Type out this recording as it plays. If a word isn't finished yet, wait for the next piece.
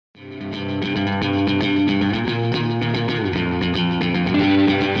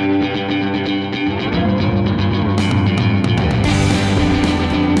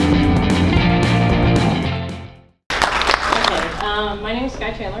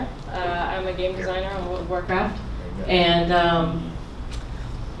designer. I'm a game designer on World of Warcraft. And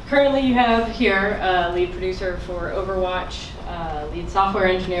currently you have here lead producer for Overwatch, lead software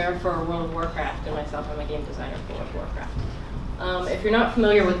engineer for World of Warcraft, and myself, I'm a game designer for World of Warcraft. If you're not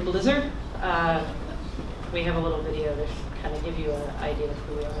familiar with Blizzard, we have a little video to kind of give you an idea of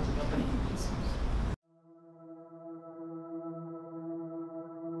who we are as a company.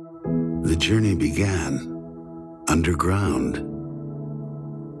 The journey began underground,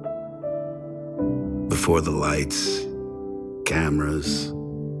 before the lights, cameras,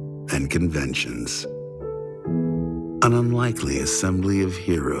 and conventions. An unlikely assembly of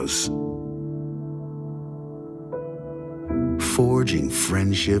heroes, forging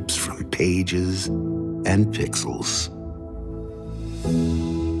friendships from pages and pixels,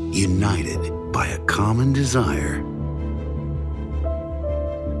 united by a common desire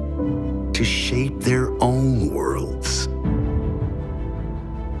to shape their own worlds,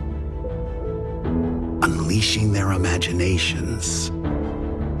 unleashing their imaginations,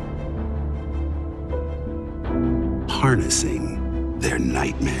 harnessing their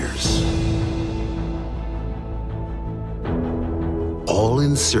nightmares, all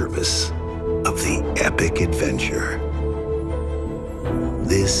in service of the epic adventure.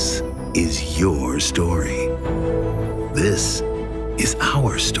 This is your story. This is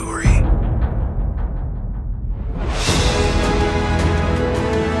our story.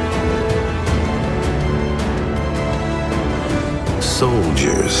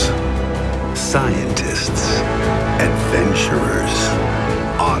 Soldiers, scientists, adventurers,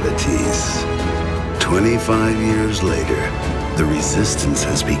 oddities. 25 years later, the Resistance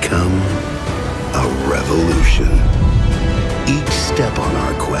has become a revolution. Each step on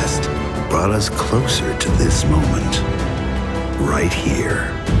our quest brought us closer to this moment. Right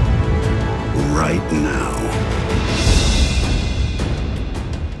here, right now.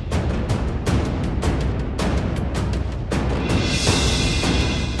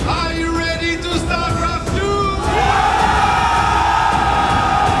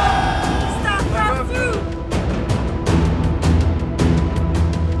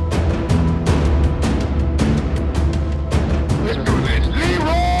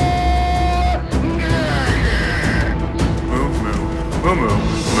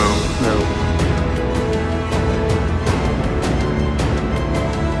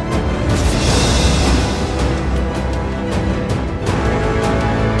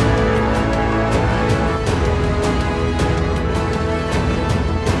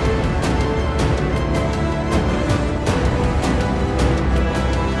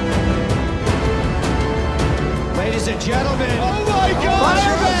 Ladies and gentlemen, oh my God!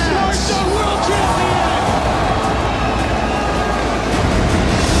 Firebags! The world champion!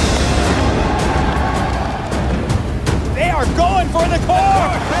 They are going for the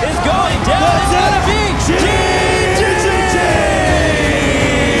core! It's going down! It's gonna be GGG!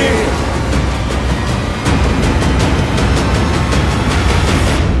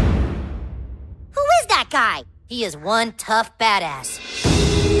 Who is that guy? He is one tough badass.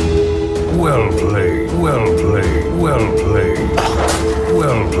 Well played, well played, well played,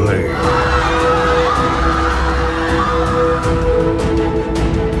 well played.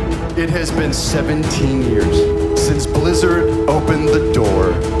 It has been 17 years since Blizzard opened the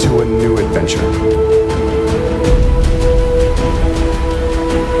door to a new adventure.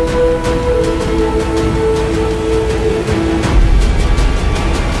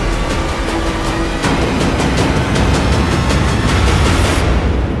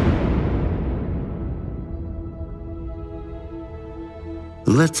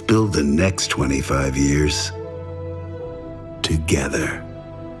 Let's build the next 25 years together.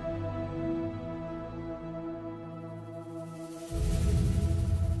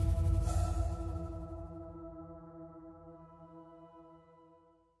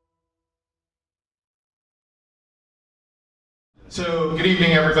 So, good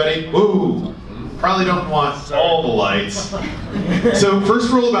evening, everybody. Woo! Probably don't want all the lights. So,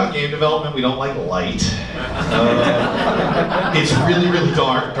 first rule about game development, we don't like light. It's really, really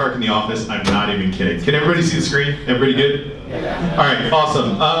dark in the office. I'm not even kidding. Can everybody see the screen? Everybody good? All right,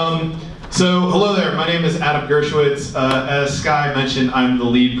 awesome. So, hello there. My name is Adam Gershwitz. As Sky mentioned, I'm the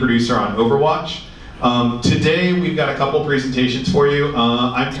lead producer on Overwatch. Today, we've got a couple presentations for you.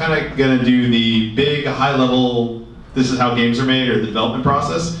 I'm kind of going to do the big, high-level, this is how games are made, or the development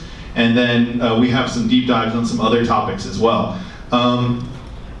process. And then we have some deep dives on some other topics as well.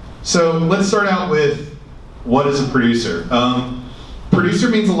 So let's start out with, what is a producer? Producer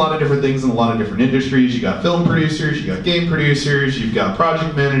means a lot of different things in a lot of different industries. You got film producers, you got game producers, you've got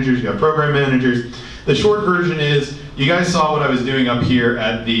project managers, you got program managers. The short version is, you guys saw what I was doing up here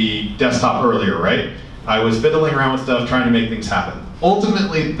at the desktop earlier, right? I was fiddling around with stuff, trying to make things happen.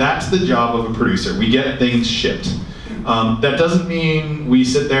 Ultimately, that's the job of a producer. We get things shipped. That doesn't mean we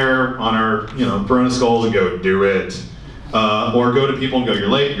sit there on our, throne of skulls and go, do it. Or go to people and go, you're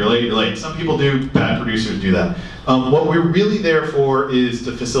late, you're late, you're late. Some people do, bad producers do that. What we're really there for is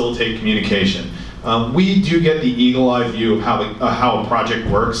to facilitate communication. We do get the eagle-eye view of how a project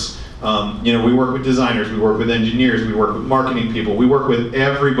works. We work with designers, we work with engineers, we work with marketing people, we work with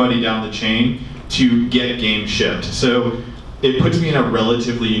everybody down the chain to get games shipped. So it puts me in a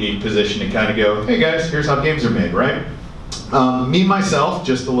relatively unique position to kind of go, hey guys, here's how games are made, right? Me, myself,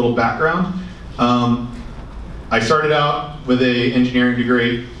 just a little background. I started out with an engineering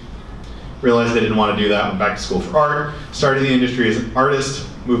degree, realized I didn't want to do that, went back to school for art, started in the industry as an artist,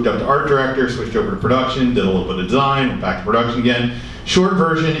 moved up to art director, switched over to production, did a little bit of design, went back to production again. Short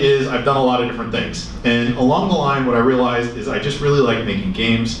version is I've done a lot of different things. And along the line, what I realized is I just really like making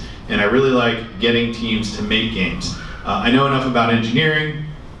games, and I really like getting teams to make games. I know enough about engineering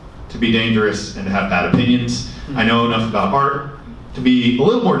to be dangerous and to have bad opinions. I know enough about art to be a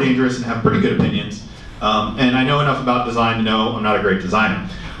little more dangerous and have pretty good opinions. And I know enough about design to know I'm not a great designer.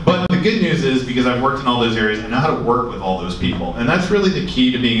 But the good news is, because I've worked in all those areas, I know how to work with all those people. And that's really the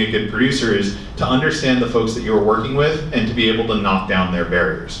key to being a good producer, is to understand the folks that you're working with and to be able to knock down their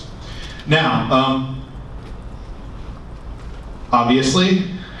barriers. Now,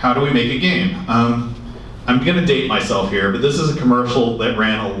 obviously, how do we make a game? I'm gonna date myself here, but this is a commercial that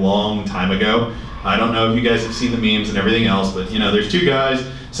ran a long time ago. I don't know if you guys have seen the memes and everything else, but there's two guys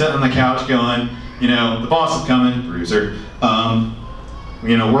sitting on the couch going, the boss is coming, producer.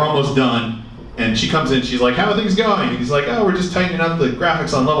 We're almost done. And she comes in, she's like, how are things going? And he's like, oh, we're just tightening up the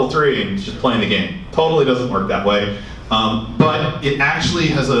graphics on level 3, and he's just playing the game. Totally doesn't work that way. But it actually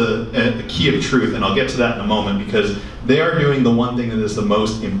has a key of truth, and I'll get to that in a moment, because they are doing the one thing that is the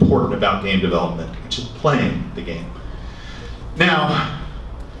most important about game development, which is playing the game. Now,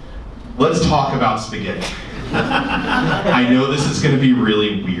 let's talk about spaghetti. I know this is going to be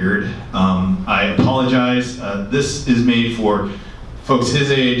really weird. I apologize. This is made for folks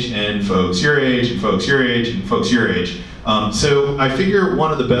his age, and folks your age, and folks your age, and folks your age. So I figure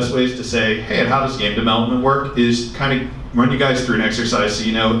one of the best ways to say, hey, how does game development work, is kind of run you guys through an exercise so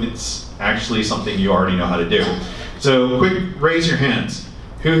you know it's actually something you already know how to do. So quick, raise your hands.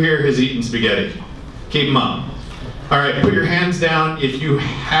 Who here has eaten spaghetti? Keep them up. All right, put your hands down if you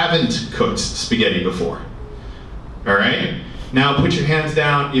haven't cooked spaghetti before. All right? Now put your hands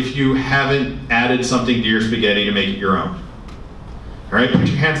down if you haven't added something to your spaghetti to make it your own. All right, put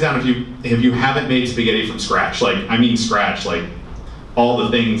your hands down if you haven't made spaghetti from scratch. I mean scratch, like all the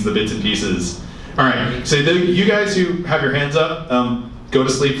things, the bits and pieces. All right, so you guys who have your hands up, go to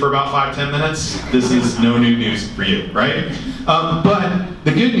sleep for about 5-10 minutes. This is no new news for you, right? But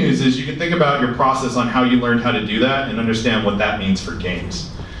the good news is you can think about your process on how you learned how to do that and understand what that means for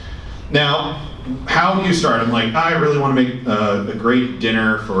games. Now, how do you start? I'm like, I really want to make a great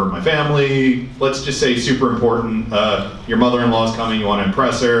dinner for my family. Let's just say super important. Your mother-in-law's coming, you want to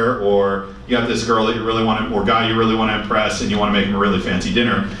impress her, or you got this girl that you really want to, or guy you really want to impress, and you want to make him a really fancy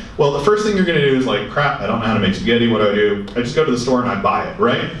dinner. Well, the first thing you're going to do is like, crap, I don't know how to make spaghetti. What do? I just go to the store and I buy it,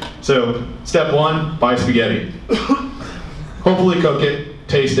 right? So step 1, buy spaghetti. Hopefully cook it,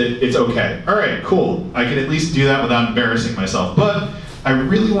 taste it, it's okay. All right, cool. I can at least do that without embarrassing myself. But I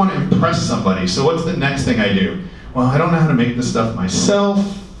really want to impress somebody, so what's the next thing I do? Well, I don't know how to make this stuff myself,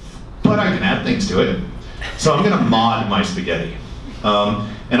 but I can add things to it. So I'm going to mod my spaghetti.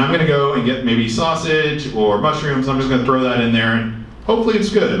 And I'm going to go and get maybe sausage or mushrooms. I'm just going to throw that in there, and hopefully it's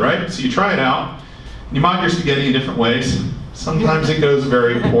good, right? So you try it out. You mod your spaghetti in different ways. Sometimes it goes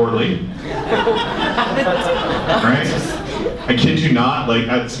very poorly. Right? I kid you not, like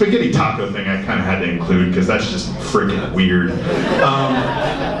a spaghetti taco thing I kind of had to include because that's just freaking weird.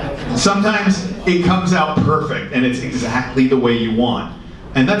 Sometimes it comes out perfect and it's exactly the way you want.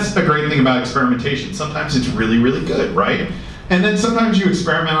 And that's a great thing about experimentation. Sometimes it's really, really good, right? And then sometimes you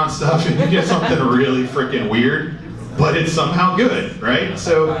experiment on stuff and you get something really freaking weird, but it's somehow good, right?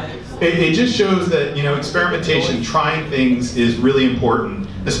 So it just shows that, experimentation, trying things is really important,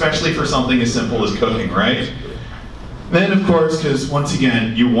 especially for something as simple as cooking, right? Then, of course, because once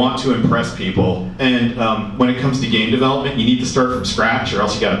again, you want to impress people, and when it comes to game development, you need to start from scratch, or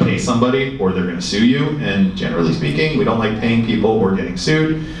else you got to pay somebody, or they're going to sue you. And generally speaking, we don't like paying people or getting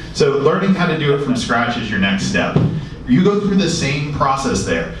sued. So learning how to do it from scratch is your next step. You go through the same process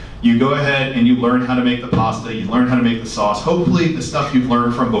there. You go ahead and you learn how to make the pasta, you learn how to make the sauce. Hopefully, the stuff you've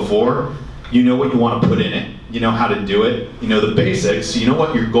learned from before You know what you want to put in it. You know how to do it. You know the basics. You know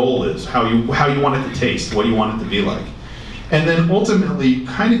what your goal is, how you want it to taste, what you want it to be like. And then ultimately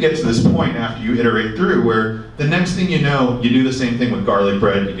kind of get to this point after you iterate through where the next thing you know, you do the same thing with garlic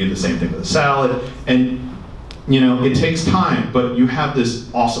bread, you do the same thing with a salad, and it takes time, but you have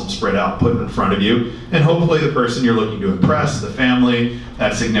this awesome spread out put in front of you, and hopefully the person you're looking to impress, the family,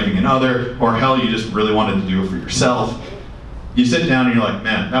 that significant other, or hell, you just really wanted to do it for yourself. You sit down and you're like,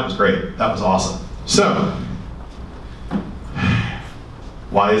 man, that was great, that was awesome. So,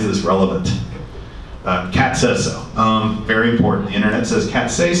 why is this relevant? Cat says so. Very important. The internet says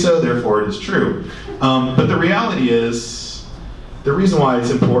cats say so, therefore it is true. But the reality is, the reason why it's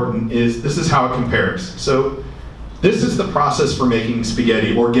important is this is how it compares. So this is the process for making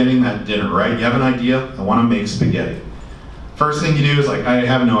spaghetti or getting that dinner, right? You have an idea, I want to make spaghetti. First thing you do is like, I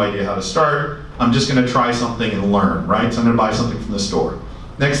have no idea how to start. I'm just going to try something and learn, right? So I'm going to buy something from the store.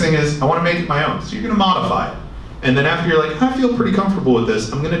 Next thing is, I want to make it my own. So you're going to modify it. And then after you're like, I feel pretty comfortable with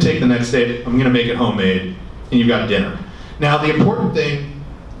this, I'm going to take the next step, I'm going to make it homemade, and you've got dinner. Now the important thing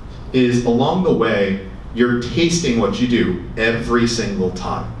is along the way, you're tasting what you do every single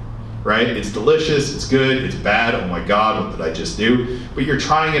time, right? It's delicious, it's good, it's bad, oh my God, what did I just do? But you're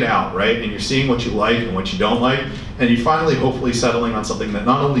trying it out, right? And you're seeing what you like and what you don't like, and you're finally hopefully settling on something that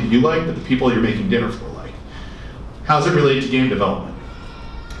not only you like, but the people you're making dinner for like. How's it relate to game development?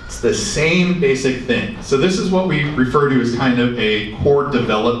 It's the same basic thing. So this is what we refer to as kind of a core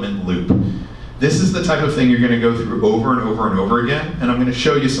development loop. This is the type of thing you're going to go through over and over and over again, and I'm going to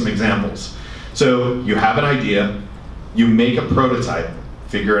show you some examples. So you have an idea, you make a prototype,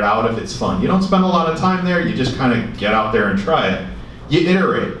 figure it out if it's fun. You don't spend a lot of time there, you just kind of get out there and try it. You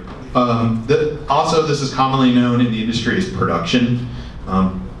iterate. Also, this is commonly known in the industry as production.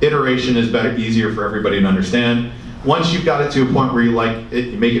 Iteration is better, easier for everybody to understand. Once you've got it to a point where you like it,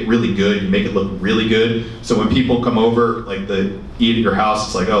 you make it really good, you make it look really good. So when people come over, like eat at your house,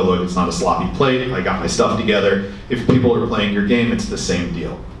 it's like, oh look, it's not a sloppy plate, I got my stuff together. If people are playing your game, it's the same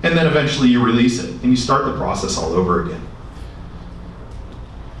deal. And then eventually you release it, and you start the process all over again.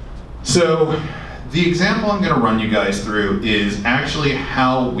 So the example I'm gonna run you guys through is actually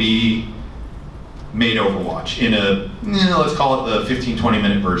how we made Overwatch in a, let's call it the 15-20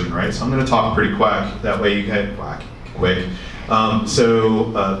 minute version, right? So I'm gonna talk pretty quick, that way you get quick. I'm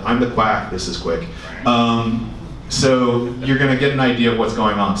the quack, this is quick. So you're gonna get an idea of what's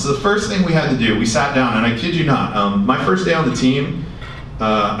going on. So the first thing we had to do, we sat down, and I kid you not, my first day on the team,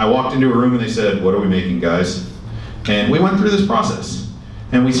 I walked into a room and they said, what are we making, guys? And we went through this process.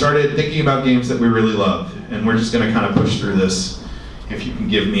 And we started thinking about games that we really love. And we're just gonna kind of push through this, if you can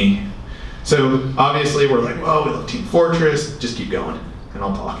give me. So obviously we're like, well, we love Team Fortress, just keep going, and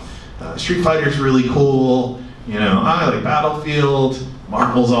I'll talk. Street Fighter's really cool, I like Battlefield,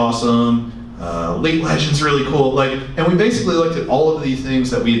 Marvel's awesome, League Legends really cool, and we basically looked at all of these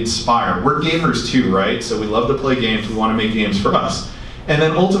things that we inspire. We're gamers too, right? So we love to play games, we want to make games for us. And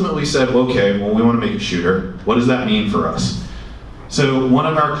then ultimately said, okay, well, we want to make a shooter. What does that mean for us? So one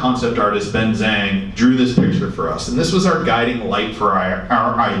of our concept artists, Ben Zhang, drew this picture for us. And this was our guiding light for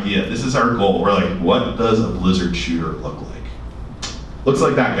our idea. This is our goal. We're like, what does a Blizzard shooter look like? Looks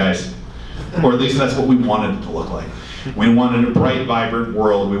like that, guys. Or at least that's what we wanted it to look like. We wanted a bright, vibrant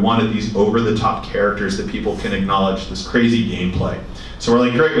world. We wanted these over-the-top characters that people can acknowledge, this crazy gameplay. So we're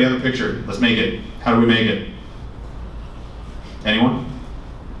like, great, we have a picture. Let's make it. How do we make it? Anyone?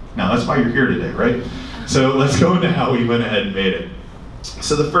 Now, that's why you're here today, right? So let's go into how we went ahead and made it.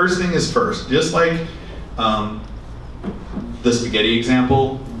 So the first thing is first, just like the spaghetti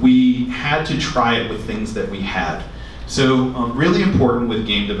example, we had to try it with things that we had. So really important with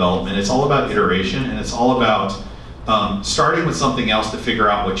game development, it's all about iteration, and it's all about starting with something else to figure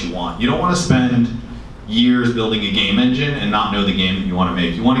out what you want. You don't want to spend years building a game engine and not know the game that you want to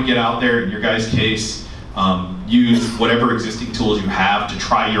make. You want to get out there, in your guys' case, use whatever existing tools you have to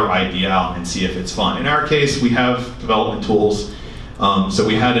try your idea out and see if it's fun. In our case, we have development tools. So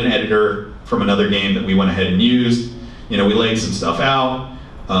we had an editor from another game that we went ahead and used. We laid some stuff out.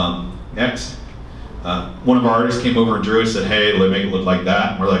 Next. One of our artists came over and drew it, said, hey, let me make it look like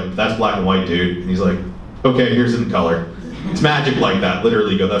that. And we're like, that's black and white, dude. And he's like, okay, here's it in color. It's magic like that.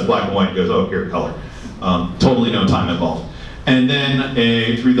 Literally, go, that's black and white. He goes, oh, here, color. Totally no time involved. And then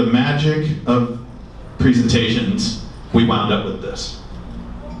through the magic of presentations, we wound up with this.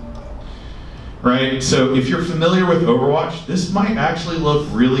 Right? So if you're familiar with Overwatch, this might actually look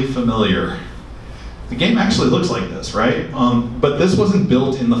really familiar. The game actually looks like this, right? But this wasn't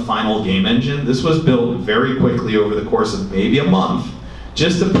built in the final game engine. This was built very quickly over the course of maybe a month,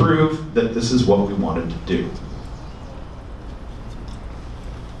 just to prove that this is what we wanted to do.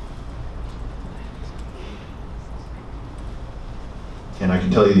 and I can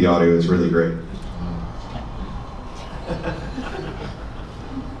tell you the audio is really great.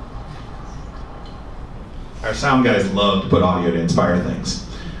 Our sound guys love to put audio to inspire things.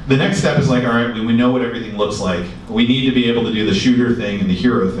 The next step is like, all right, we know what everything looks like. We need to be able to do the shooter thing and the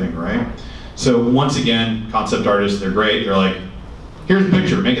hero thing, right? So once again, concept artists, they're great. They're like, here's a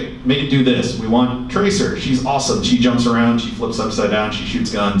picture, make it do this. We want Tracer, she's awesome. She jumps around, she flips upside down, she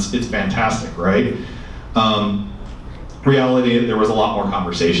shoots guns. It's fantastic, right? Reality, there was a lot more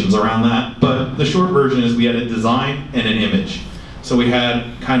conversations around that, but the short version is we had a design and an image. So we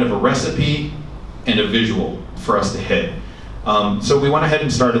had kind of a recipe and a visual for us to hit. So we went ahead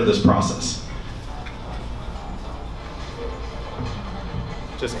and started this process.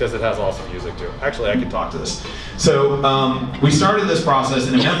 Just because it has awesome music too. Actually, I can talk to this. So we started this process,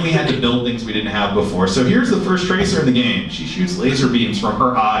 and it meant we had to build things we didn't have before. So here's the first Tracer in the game. She shoots laser beams from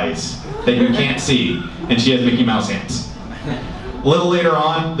her eyes that you can't see, and she has Mickey Mouse hands. A little later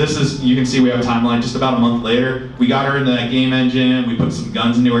on, this is, you can see we have a timeline just about a month later. We got her into that game engine, we put some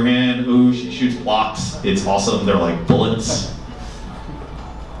guns into her hand. Ooh, she shoots blocks. It's awesome, they're like bullets.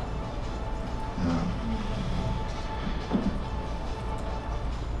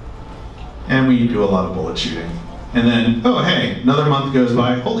 And we do a lot of bullet shooting. And then, oh hey, another month goes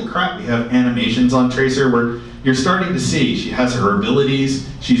by. Holy crap, we have animations on Tracer where you're starting to see she has her abilities,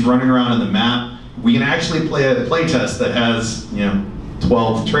 she's running around in the map. We can actually play a playtest that has,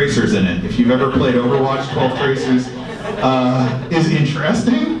 12 Tracers in it. If you've ever played Overwatch, 12 Tracers is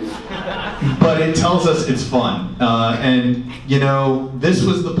interesting, but it tells us it's fun. And this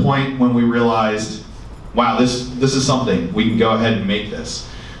was the point when we realized, wow, this is something. We can go ahead and make this.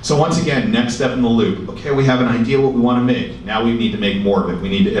 So once again, next step in the loop. Okay, we have an idea what we want to make. Now we need to make more of it. We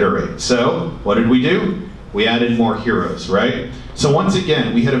need to iterate. So what did we do? We added more heroes, right? So once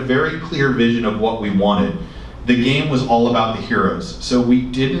again, we had a very clear vision of what we wanted. The game was all about the heroes. So we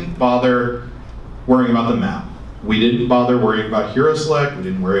didn't bother worrying about the map. We didn't bother worrying about hero select. We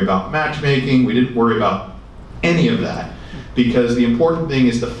didn't worry about matchmaking. We didn't worry about any of that. Because the important thing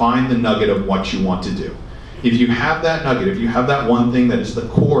is to find the nugget of what you want to do. If you have that nugget, if you have that one thing that is the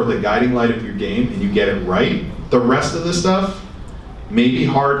core, the guiding light of your game, and you get it right, the rest of the stuff may be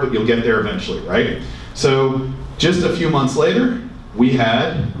hard, but you'll get there eventually, right? So just a few months later, we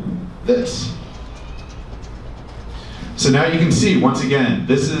had this. So now you can see, once again,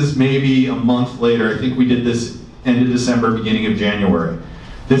 this is maybe a month later. I think we did this end of December, beginning of January.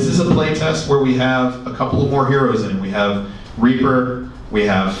 This is a playtest where we have a couple of more heroes in it. We have Reaper, we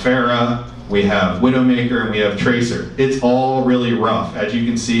have Pharah, we have Widowmaker, and we have Tracer. It's all really rough. As you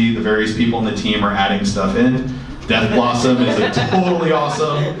can see, the various people in the team are adding stuff in. Death Blossom is a totally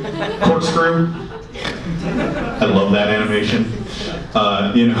awesome corkscrew. I love that animation.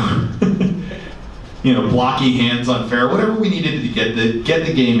 Blocky hands on Pharah, whatever we needed to get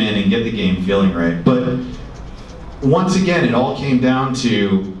the game in and get the game feeling right. But once again, it all came down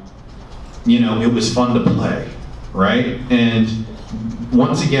to, it was fun to play, right? And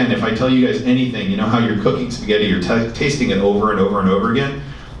once again, if I tell you guys anything, you know how you're cooking spaghetti, you're tasting it over and over and over again.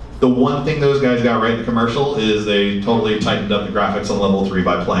 The one thing those guys got right in the commercial is they totally tightened up the graphics on level 3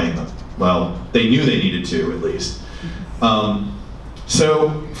 by playing them. Well, they knew they needed to, at least.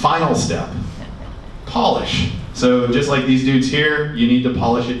 So, final step, polish. So just like these dudes here, you need to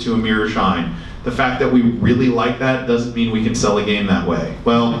polish it to a mirror shine. The fact that we really like that doesn't mean we can sell a game that way.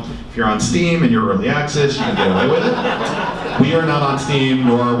 Well, if you're on Steam and you're early access, you can get away with it. We are not on Steam,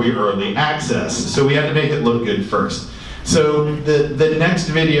 nor are we early access. So we had to make it look good first. So the next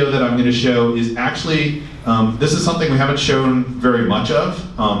video that I'm going to show is actually, this is something we haven't shown very much of.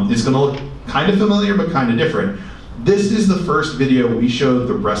 It's going to look kind of familiar, but kind of different. This is the first video we showed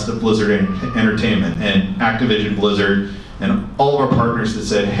the rest of Blizzard Entertainment and Activision Blizzard and all of our partners that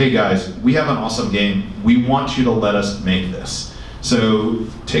said, hey guys, we have an awesome game. We want you to let us make this. So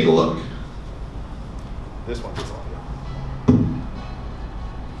take a look. This one is audio.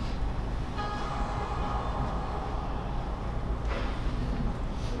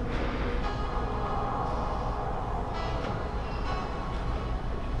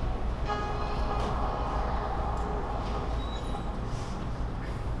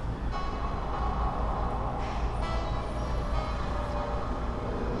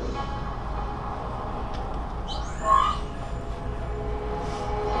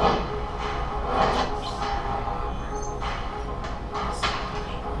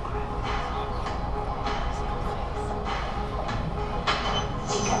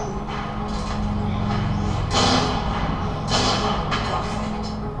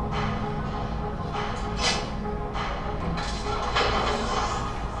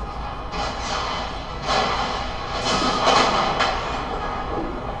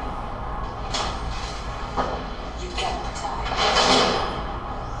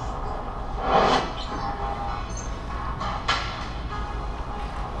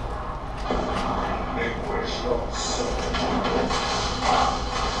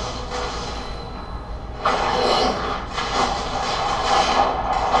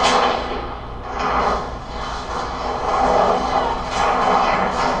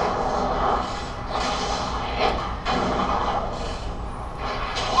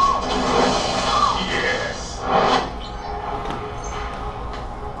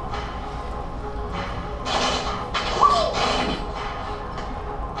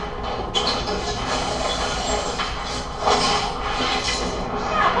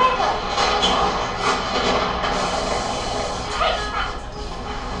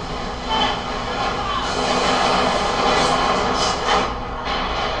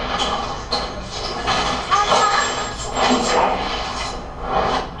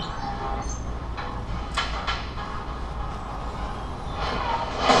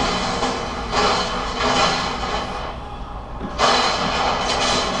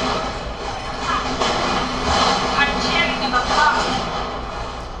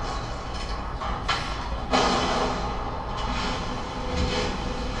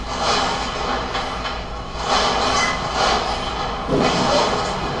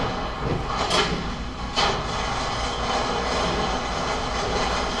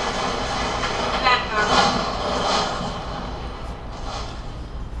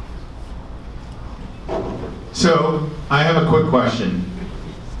 So, I have a quick question.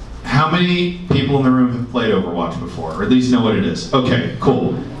 How many people in the room have played Overwatch before, or at least know what it is? Okay,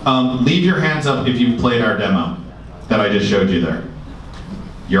 cool. Leave your hands up if you've played our demo that I just showed you there.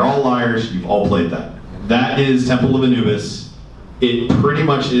 You're all liars, you've all played that. That is Temple of Anubis. It pretty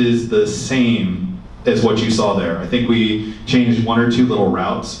much is the same as what you saw there. I think we changed 1 or 2 little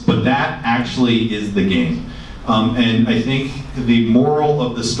routes, but that actually is the game. And I think the moral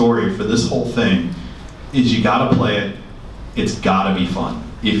of the story for this whole thing is you gotta play it, it's gotta be fun.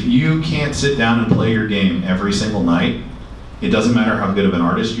 If you can't sit down and play your game every single night, it doesn't matter how good of an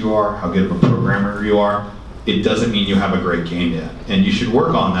artist you are, how good of a programmer you are, it doesn't mean you have a great game yet. And you should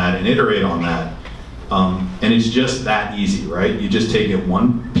work on that and iterate on that. And it's just that easy, right? You just take it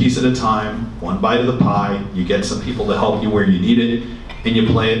one piece at a time, one bite of the pie, you get some people to help you where you need it, and you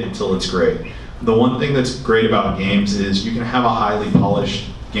play it until it's great. The one thing that's great about games is you can have a highly polished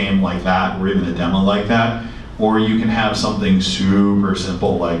game like that, or even a demo like that, or you can have something super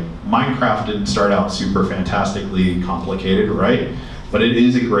simple like Minecraft didn't start out super fantastically complicated, right? But it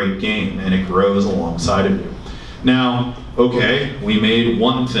is a great game and it grows alongside of you. Now, okay, we made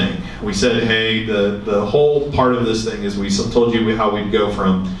one thing. We said, hey, the whole part of this thing is we told you how we'd go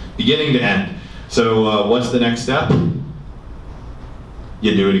from beginning to end. So what's the next step?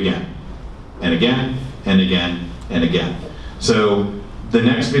 You do it again, and again, and again, and again. So the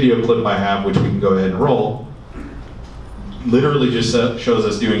next video clip I have, which we can go ahead and roll, literally just shows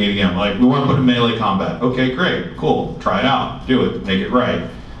us doing it again. Like, we want to put in melee combat. Okay, great, cool, try it out, do it, make it right.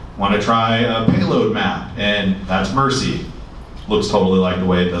 Want to try a payload map, and that's Mercy. Looks totally like the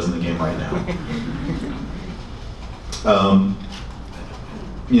way it does in the game right now.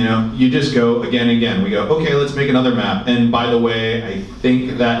 You know, you just go again and again. We go, okay, let's make another map. And by the way, I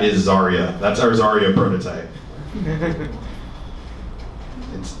think that is Zarya. That's our Zarya prototype.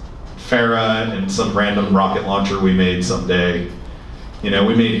 It's Farah and some random rocket launcher we made someday. You know,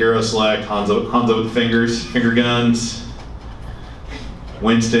 we made Hero Select, Hanzo with finger guns.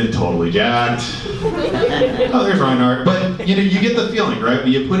 Winston, totally jacked. Oh, there's Reinhardt. But you know, you get the feeling, right?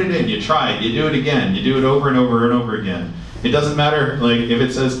 You put it in, you try it, you do it again, you do it over and over and over again. It doesn't matter, like, if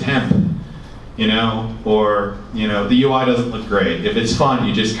it says temp, you know, or, you know, the UI doesn't look great. If it's fun,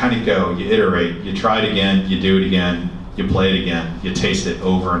 you just kind of go, you iterate, you try it again, you do it again, you play it again, you taste it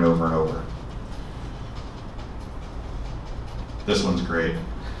over and over and over. This one's great.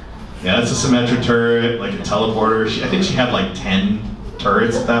 Yeah, that's a symmetric turret, like a teleporter. I think she had like 10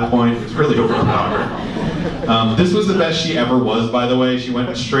 turrets at that point. It was really overpowered. This was the best she ever was, by the way. She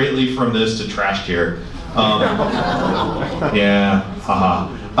went straightly from this to trash tier. Yeah, haha.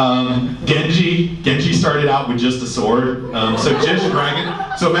 Genji started out with just a sword.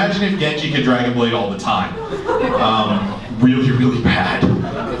 So imagine if Genji could Dragon Blade all the time. Really, really bad.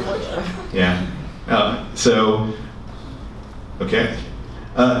 Yeah. Okay.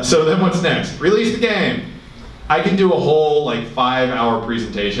 So then what's next? Release the game. I can do a whole like 5-hour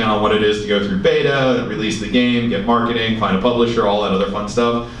presentation on what it is to go through beta, release the game, get marketing, find a publisher, all that other fun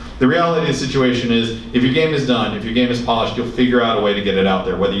stuff. The reality of the situation is, if your game is done, if your game is polished, you'll figure out a way to get it out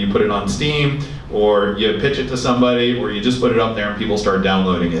there, whether you put it on Steam, or you pitch it to somebody, or you just put it up there and people start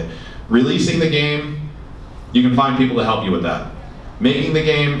downloading it. Releasing the game, you can find people to help you with that. Making the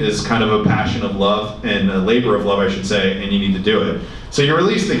game is kind of a passion of love, and a labor of love, I should say, and you need to do it. So you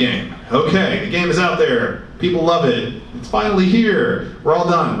release the game. Okay, the game is out there. People love it. It's finally here. We're all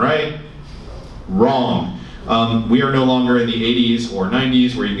done, right? Wrong. We are no longer in the 80s or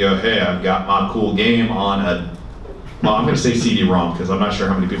 90s where you go, hey, I've got my cool game on a, well, I'm going to say CD-ROM because I'm not sure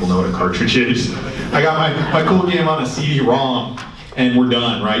how many people know what a cartridge is. I got my cool game on a CD-ROM and we're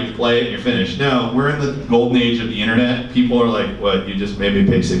done, right? You play it and you're finished. No, we're in the golden age of the internet. People are like, what, you just made me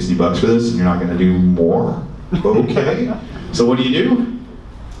pay 60 bucks for this and you're not going to do more? Okay. So what do?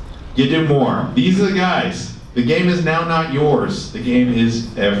 You do more. These are the guys. The game is now not yours. The game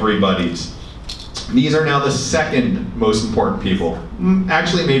is everybody's. These are now the second most important people.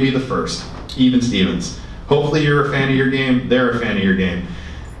 Actually, maybe the first. Even Stevens. Hopefully you're a fan of your game, they're a fan of your game.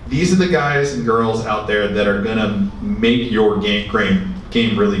 These are the guys and girls out there that are gonna make your game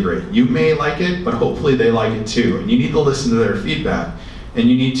really great. You may like it, but hopefully they like it too. And you need to listen to their feedback. And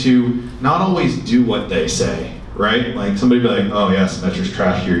you need to not always do what they say, right? Like somebody be like, oh yeah, Symmetra's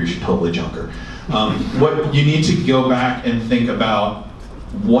trash here, you should totally junk her. What you need to go back and think about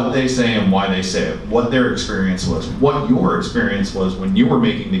what they say and why they say it, what their experience was, what your experience was when you were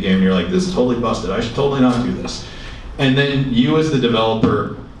making the game and you're like, this is totally busted, I should totally not do this. And then you as the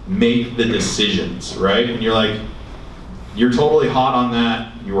developer make the decisions, right? And you're like, you're totally hot on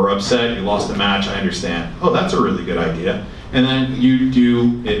that, you were upset, you lost the match, I understand. Oh, that's a really good idea. And then you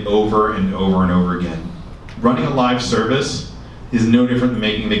do it over and over and over again. running a live service is no different than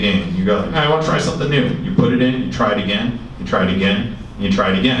making the game. You go, I want to try something new. You put it in, you try it again, you try it again, and you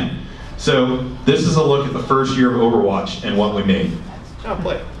try it again. So this is a look at the first year of Overwatch and what we made. Oh,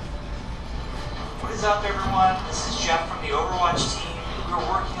 play. What is up, everyone? This is Jeff from the Overwatch team. We're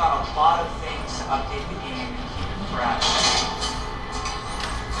working on a lot of things to update the game and keep it fresh.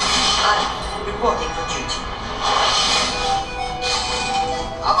 I'm reporting for duty.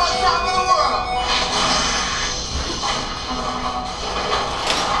 I'm on top of the world!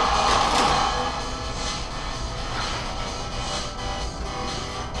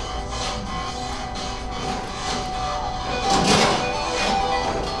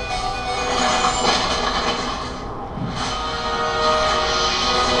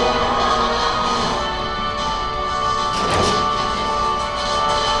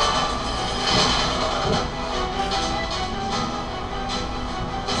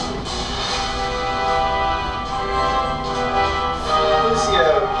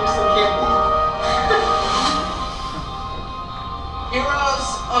 Heroes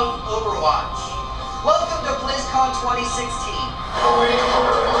of Overwatch. Welcome to BlizzCon 2016.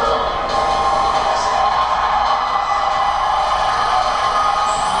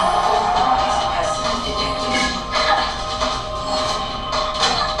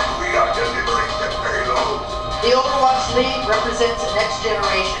 The Overwatch League represents a next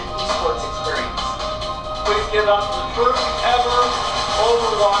generation esports experience. Please give up the first ever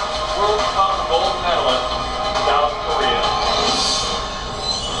Overwatch World Cup gold medalist, South Korea.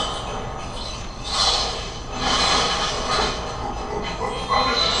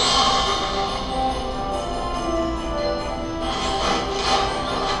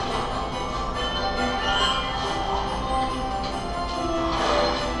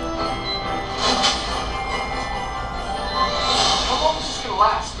 How long is this going to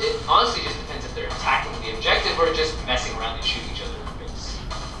last? It honestly just depends if they're attacking the objective or just messing around and shooting each other in the face.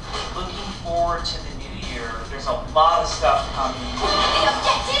 Looking forward to the new year. There's a lot of stuff coming. The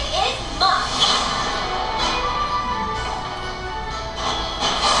objective is mine.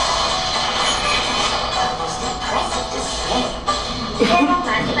 Most impressive display.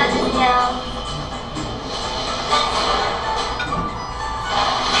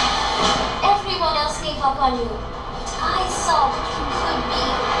 Everyone else gave up on you. I saw what you could be.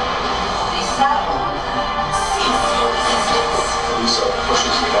 Lisa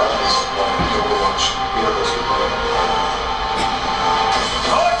pushes me down as one of the Overwatch heroes who play.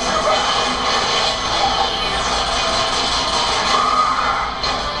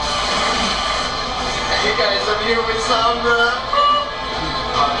 Hey guys, I'm here with some,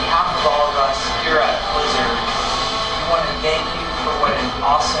 on behalf of all of us here at Blizzard, we want to thank you for what an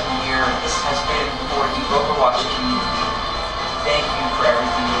awesome year this has been for the Overwatch community. Thank you for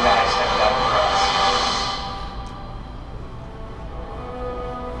everything you guys have done for us.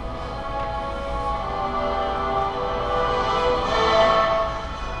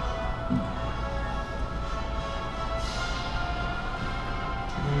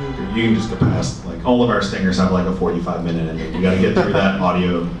 You can just go past, like, all of our stingers have like a 45-minute ending. You got to get through that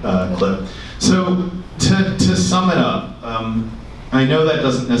audio clip. So to sum it up, I know that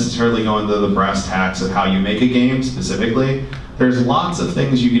doesn't necessarily go into the brass tacks of how you make a game specifically. There's lots of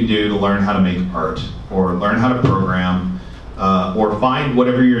things you can do to learn how to make art, or learn how to program, or find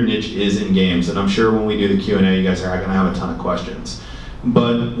whatever your niche is in games. And I'm sure when we do the Q&A, you guys are going to have a ton of questions.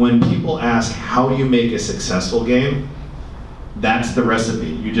 But when people ask how you make a successful game, that's the recipe.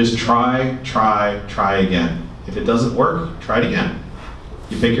 You just try again. If it doesn't work, try it again.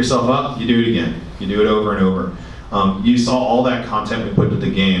 You pick yourself up, you do it again. You do it over and over. You saw all that content we put into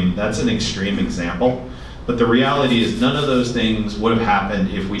the game. That's an extreme example. But the reality is none of those things would have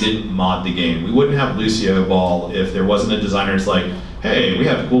happened if we didn't mod the game. We wouldn't have Lucio Ball if there wasn't a designer that's like, hey, we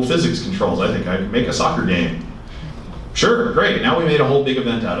have cool physics controls. I think I can make a soccer game. Sure, great. Now we made a whole big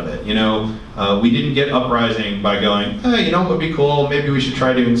event out of it. You know, we didn't get Uprising by going, hey, you know what would be cool? Maybe we should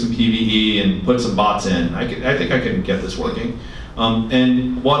try doing some PvE and put some bots in. I think I can get this working.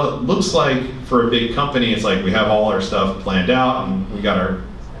 And what it looks like for a big company, it's like we have all our stuff planned out and we got our,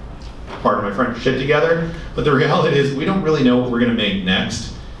 pardon my French, shit together. But the reality is we don't really know what we're going to make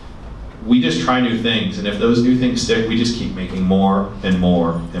next. We just try new things, and if those new things stick, we just keep making more and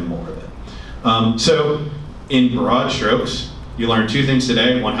more and more of it. So in broad strokes, you learned two things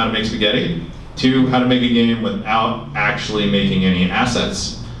today. One, how to make spaghetti. Two, how to make a game without actually making any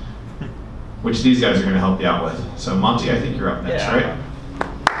assets, which these guys are going to help you out with. So Monty, I think you're up next, right?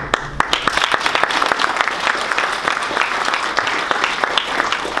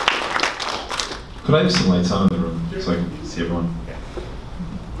 Could I have some lights on in the room so I can see everyone?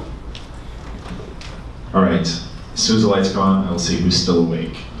 All right, as soon as the lights go on, I will see who's still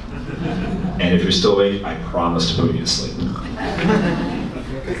awake. And if you're still awake, I promise to put you to sleep.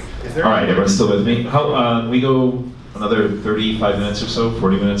 All right, everyone's still with me? How, we go another 35 minutes or so,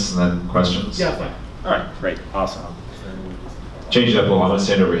 40 minutes, and then questions? Yeah, fine. All right, great, awesome. Change it up a little, I'm gonna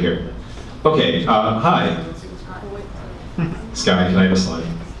stand over here. Okay, hi. Sky, can I have a slide?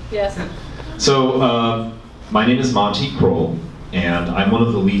 Yes. So, my name is Monty Kroll, and I'm one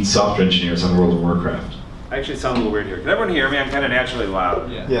of the lead software engineers on World of Warcraft. I actually sound a little weird here. Can everyone hear me? I'm kind of naturally loud.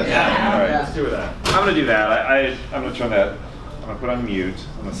 Yeah. All right, let's do that. I'm going to do that. I'm going to turn that. I'm going to put on mute.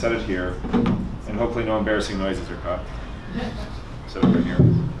 I'm going to set it here, and hopefully no embarrassing noises are caught. So we're here.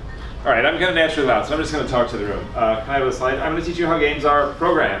 All right, I'm kind of naturally loud, so I'm just going to talk to the room. Can I have a slide? I'm going to teach you how games are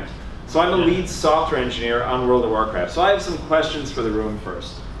programmed. So I'm the lead software engineer on World of Warcraft. So I have some questions for the room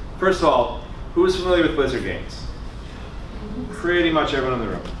first. First of all, who is familiar with Blizzard games? Pretty much everyone in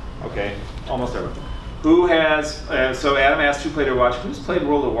the room. Okay, almost everyone. Who has, so Adam asked who played Overwatch. Who's played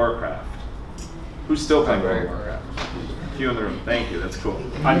World of Warcraft? Who's still playing World of Warcraft? A few in the room. Thank you, that's cool.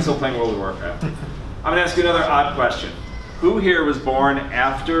 I'm still playing World of Warcraft. I'm going to ask you another odd question. Who here was born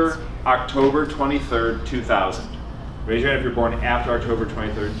after October 23rd, 2000? Raise your hand if you're born after October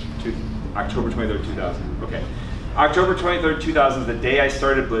 23rd, 2000. Okay. October 23rd, 2000 is the day I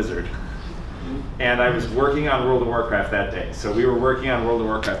started Blizzard. And I was working on World of Warcraft that day. So we were working on World of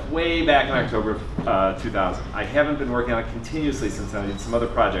Warcraft way back in October of 2000. I haven't been working on it continuously since then. I did some other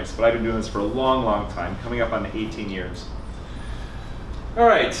projects, but I've been doing this for a long, long time, coming up on 18 years. All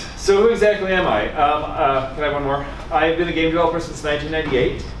right, so who exactly am I? Can I have one more? I've been a game developer since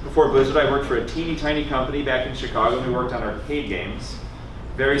 1998. Before Blizzard, I worked for a teeny tiny company back in Chicago. We worked on arcade games.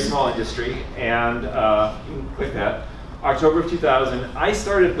 Very small industry, and you can click that. October of 2000, I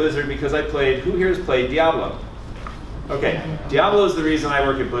started Blizzard because I played, who here has played Diablo? Okay, Diablo is the reason I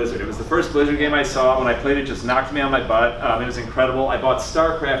work at Blizzard. It was the first Blizzard game I saw. When I played it, just knocked me on my butt. It was incredible. I bought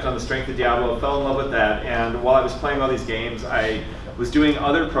StarCraft on the strength of Diablo, fell in love with that, and while I was playing all these games, I was doing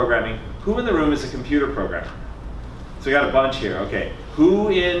other programming. Who in the room is a computer programmer? So we got a bunch here, okay.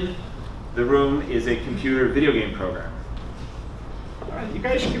 Who in the room is a computer video game programmer? All right, you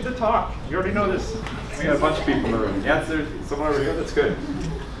guys should give the talk. You already know this. We got a bunch of people in the room. Yeah, there's someone over here. That's good.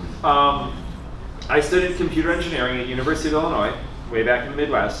 I studied computer engineering at University of Illinois, way back in the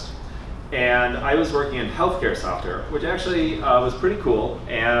Midwest, and I was working in healthcare software, which actually was pretty cool.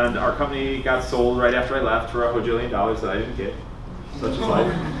 And our company got sold right after I left for $1 bajillion that I didn't get, such is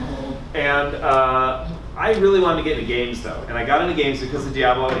life. And I really wanted to get into games though, and I got into games because of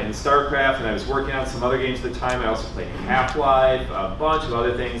Diablo and StarCraft, and I was working on some other games at the time. I also played Half-Life, a bunch of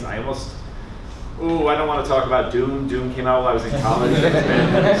other things. I almost, I don't want to talk about Doom. Doom came out while I was in college.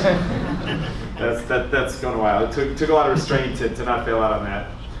 That's going a while. It took a lot of restraint to not fail out on that.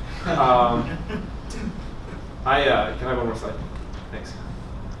 Can I have one more slide? Thanks.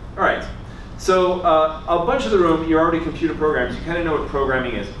 All right. So a bunch of the room, you're already computer programmers. You kind of know what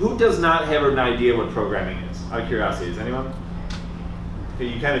programming is. Who does not have an idea what programming is? Out of curiosity, is anyone? Okay,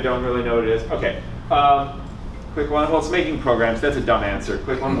 you kind of don't really know what it is. Okay. Quick one. Well, it's making programs. That's a dumb answer.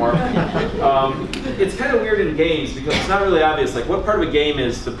 Quick one more. It's kind of weird in games because it's not really obvious. Like, what part of a game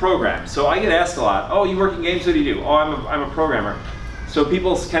is the program? So I get asked a lot. Oh, you work in games? What do you do? Oh, I'm a programmer. So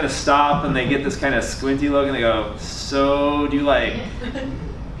people kind of stop and they get this kind of squinty look and they go, so do you like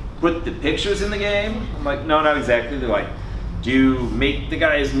put the pictures in the game? I'm like, no, not exactly. They're like, do you make the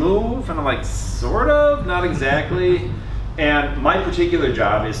guys move? And I'm like, sort of, not exactly. And my particular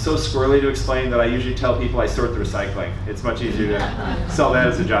job is so squirrely to explain that I usually tell people I sort the recycling. It's much easier to sell that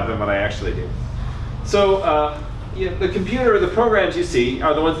as a job than what I actually do. So the computer, the programs you see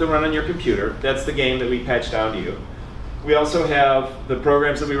are the ones that run on your computer. That's the game that we patch down to you. We also have the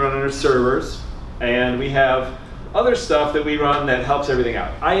programs that we run on our servers, and we have other stuff that we run that helps everything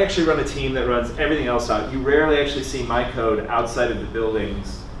out. I actually run a team that runs everything else out. You rarely actually see my code outside of the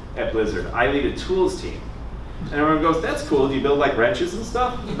buildings at Blizzard. I lead a tools team. And everyone goes, that's cool, do you build like wrenches and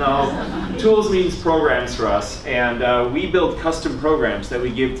stuff? No, tools means programs for us, and we build custom programs that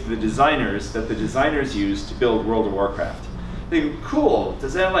we give to the designers that the designers use to build World of Warcraft. They go, cool,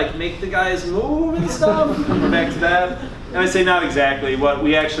 does that like make the guys move and stuff? We're back to that. And I say not exactly. What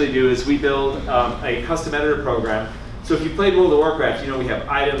we actually do is we build a custom editor program. So if you played World of Warcraft, you know we have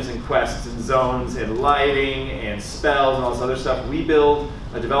items and quests and zones and lighting and spells and all this other stuff. We build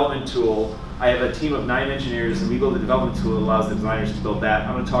a development tool. I have a team of 9 engineers, and we build a development tool that allows the designers to build that.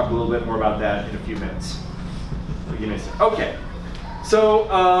 I'm going to talk a little bit more about that in a few minutes. So give me a second. Okay. So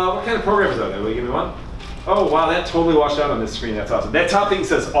what kind of programs are there? Will you give me one? Oh, wow, that totally washed out on this screen. That's awesome. That top thing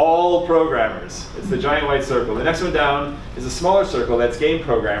says all programmers. It's the giant white circle. The next one down is a smaller circle. That's game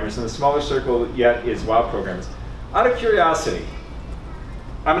programmers. And the smaller circle yet is WoW programmers. Out of curiosity,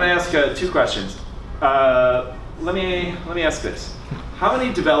 I'm going to ask 2 questions. Let me ask this. How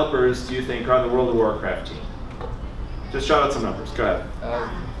many developers do you think are on the World of Warcraft team? Just shout out some numbers. Go ahead.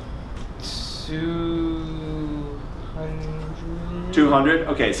 200. 200?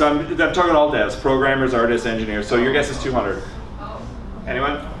 Okay, so I'm talking all devs, programmers, artists, engineers. So your guess is 200.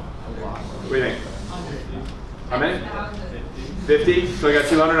 Anyone? What do you think? How many? 50? So I got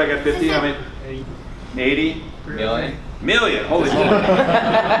 200, I got 50. How many? 80? Million, holy moly.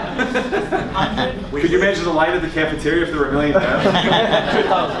 Could you imagine the light of the cafeteria if there were a million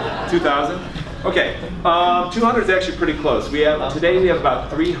devs? 2,000? Okay, 200 is actually pretty close. Today we have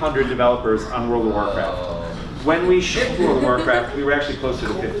about 300 developers on World of Warcraft. When we shipped World of Warcraft, we were actually closer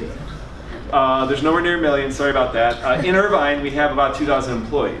to 50. There's nowhere near a million, sorry about that. In Irvine, we have about 2,000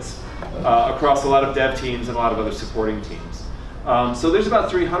 employees across a lot of dev teams and a lot of other supporting teams. So there's about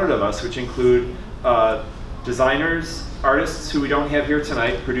 300 of us, which include designers, artists who we don't have here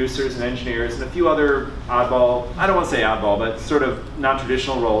tonight, producers and engineers, and a few other oddball, I don't want to say oddball, but sort of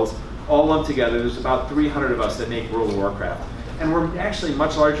non-traditional roles, all lumped together. There's about 300 of us that make World of Warcraft. And we're actually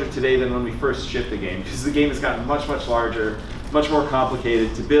much larger today than when we first shipped the game, because the game has gotten much, much larger, much more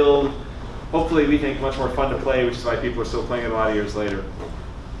complicated to build. Hopefully, we think much more fun to play, which is why people are still playing it a lot of years later.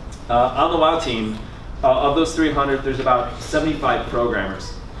 On the WoW team, of those 300, there's about 75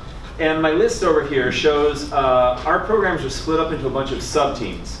 programmers. And my list over here shows our programs are split up into a bunch of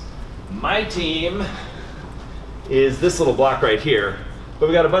sub-teams. My team is this little block right here, but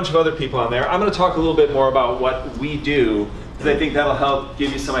we've got a bunch of other people on there. I'm going to talk a little bit more about what we do, because I think that'll help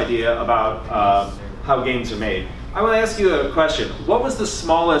give you some idea about how games are made. I want to ask you a question. What was the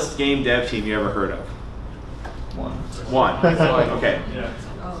smallest game dev team you ever heard of? One. Okay.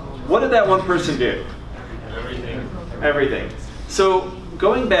 What did that one person do? Everything. So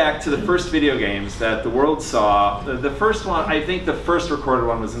going back to the first video games that the world saw, the first one, I think the first recorded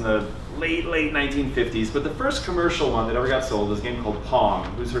one was in the late 1950s, but the first commercial one that ever got sold was a game called Pong.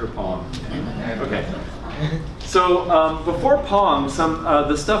 Who's heard of Pong? Okay. So before Pong,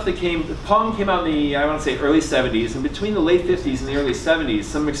 the stuff that Pong came out in the, I want to say, early 70s, and between the late 50s and the early 70s,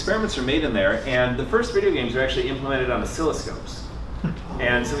 some experiments were made in there, and the first video games were actually implemented on oscilloscopes.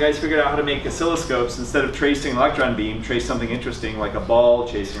 And some guys figured out how to make oscilloscopes, instead of tracing an electron beam, trace something interesting like a ball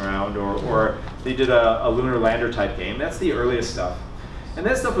chasing around, or they did a lunar lander type game. That's the earliest stuff. And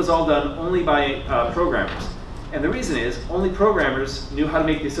that stuff was all done only by programmers. And the reason is, only programmers knew how to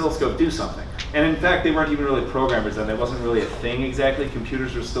make the oscilloscope do something. And in fact, they weren't even really programmers then. That wasn't really a thing exactly.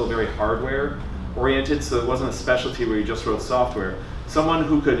 Computers were still very hardware oriented, so it wasn't a specialty where you just wrote software. Someone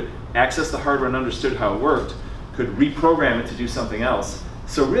who could access the hardware and understood how it worked could reprogram it to do something else.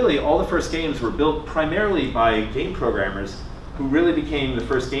 So really, all the first games were built primarily by game programmers who really became the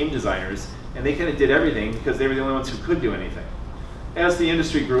first game designers, and they kind of did everything because they were the only ones who could do anything. As the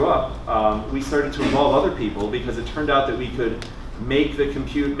industry grew up, we started to involve other people because it turned out that we could make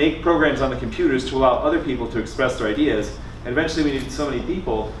programs on the computers to allow other people to express their ideas. And eventually we needed so many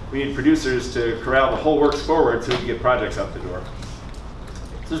people, we needed producers to corral the whole works forward so we could get projects out the door.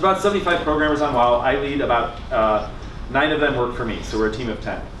 So there's about 75 programmers on WoW. I lead about 9 of them work for me, so we're a team of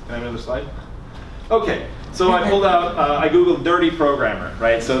 10. Can I have another slide? Okay, so I pulled out, I Googled dirty programmer,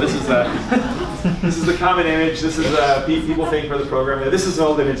 right? So this is the common image. This is people think for the programmer. This is an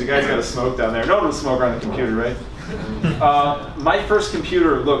old image. The guy's got a smoke down there. No one will smoke on the computer, right? My first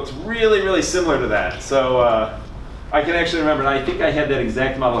computer looked really, really similar to that. So I can actually remember, and I think I had that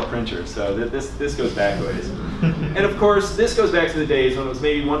exact model of printer. So this goes back a ways. And of course, this goes back to the days when it was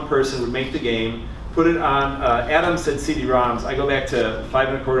maybe one person would make the game, put it on, Adam said CD-ROMs. I go back to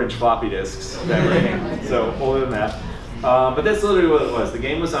 5¼ floppy disks that were so older than that. But that's literally what it was. The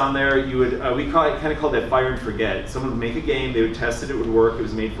game was on there. You would we kind of called that fire and forget. Someone would make a game, they would test it, it would work. It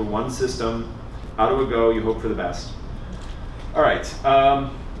was made for one system. Out it would go. You hope for the best. All right.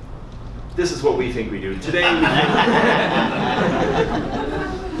 This is what we think we do. Today,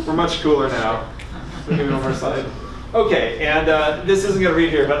 we're much cooler now. Give me one more slide. Okay, and this isn't going to read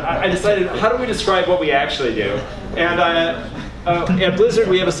here, but I decided, how do we describe what we actually do? And at Blizzard,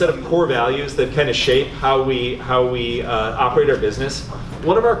 we have a set of core values that kind of shape how we operate our business.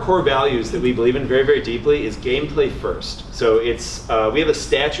 One of our core values that we believe in very, very deeply is gameplay first. So it's we have a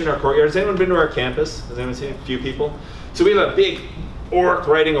statue in our courtyard. Has anyone been to our campus? Has anyone seen a few people? So we have a big orc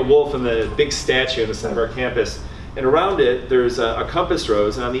riding a wolf in the big statue in the center of our campus. And around it, there's a compass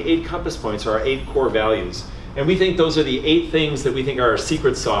rose, and on the 8 compass points are our 8 core values. And we think those are the 8 things that we think are our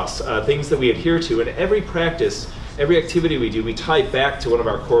secret sauce, things that we adhere to. And every practice, every activity we do, we tie back to one of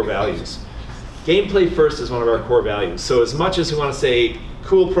our core values. Gameplay first is one of our core values. So as much as we want to say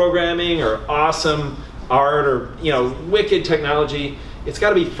cool programming or awesome art or wicked technology, it's got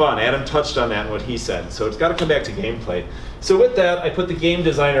to be fun. Adam touched on that in what he said. So it's got to come back to gameplay. So with that, I put the game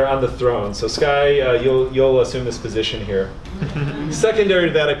designer on the throne. So Sky, you'll assume this position here. Secondary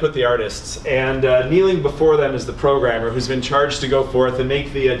to that, I put the artists. And kneeling before them is the programmer who's been charged to go forth and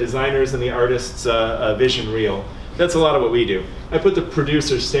make the designers and the artists' vision real. That's a lot of what we do. I put the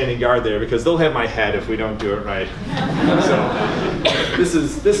producers standing guard there because they'll have my head if we don't do it right. So this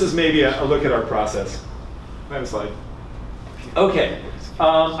is maybe a look at our process. I have a slide. Okay.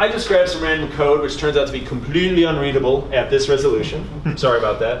 I just grabbed some random code, which turns out to be completely unreadable at this resolution. Sorry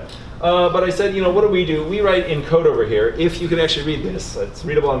about that. But I said, what do? We write in code over here. If you can actually read this, it's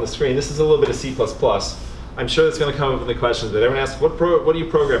readable on the screen. This is a little bit of C++. I'm sure that's going to come up in the questions. But everyone asks, what do you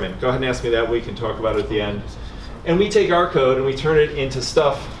program in? Go ahead and ask me that. We can talk about it at the end. And we take our code and we turn it into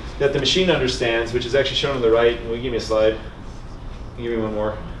stuff that the machine understands, which is actually shown on the right. And give me a slide. Give me one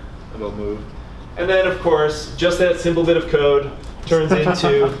more, and it'll move. And then, of course, just that simple bit of code turns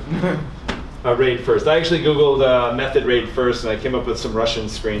into a raid first. I actually Googled method raid first, and I came up with some Russian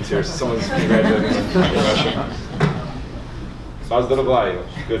screens here. So someone's congratulating me in Russian.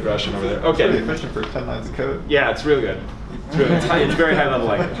 Good Russian over there. Okay. Pretty efficient for 10 lines of code. Yeah, it's real good. It's very high level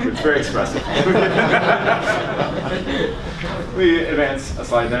language. It's very expressive. We advance a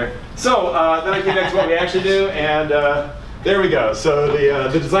slide there. So then I came back to what we actually do, and there we go. So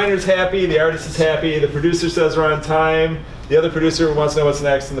the designer's happy, the artist is happy, the producer says we're on time, the other producer wants to know what's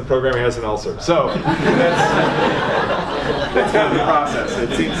next, and the programmer has an ulcer. So that's kind of the process.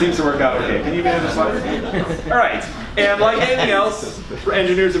 It seems to work out okay. Can you get the slide? All right. And like anything else,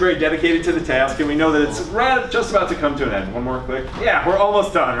 engineers are very dedicated to the task, and we know that it's just about to come to an end. One more click. Yeah, we're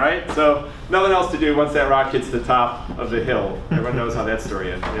almost done, right? So nothing else to do once that rock hits the top of the hill. Everyone knows how that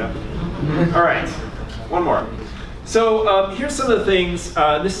story ends. Yeah. All right. One more. So here's some of the things.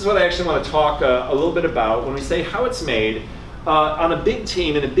 This is what I actually want to talk a little bit about. When we say how it's made, on a big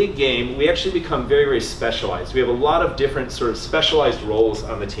team, in a big game, we actually become very, very specialized. We have a lot of different sort of specialized roles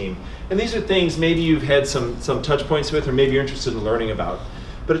on the team. And these are things maybe you've had some touch points with, or maybe you're interested in learning about.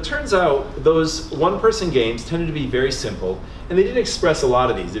 But it turns out those one-person games tended to be very simple, and they didn't express a lot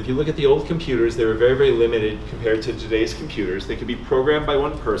of these. If you look at the old computers, they were very, very limited compared to today's computers. They could be programmed by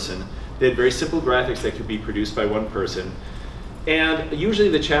one person. They had very simple graphics that could be produced by one person. And usually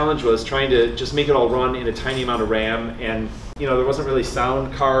the challenge was trying to just make it all run in a tiny amount of RAM, and there wasn't really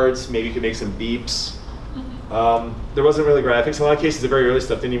sound cards. Maybe you could make some beeps. There wasn't really graphics. In a lot of cases, the very early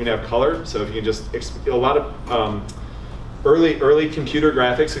stuff didn't even have color. So if you can just, a lot of early computer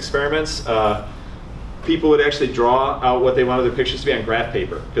graphics experiments, people would actually draw out what they wanted their pictures to be on graph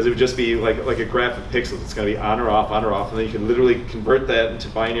paper, because it would just be like a graph of pixels. It's going to be on or off, and then you can literally convert that into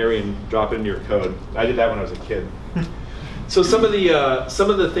binary and drop it into your code. I did that when I was a kid. So some of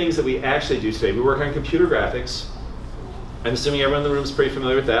the things that we actually do today, we work on computer graphics. I'm assuming everyone in the room is pretty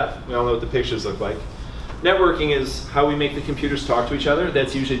familiar with that. We all know what the pictures look like. Networking is how we make the computers talk to each other.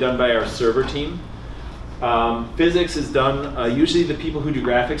 That's usually done by our server team. Physics is done, usually the people who do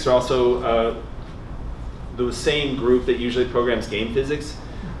graphics are also the same group that usually programs game physics.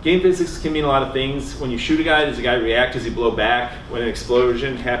 Game physics can mean a lot of things. When you shoot a guy, does the guy react? Does he blow back? When an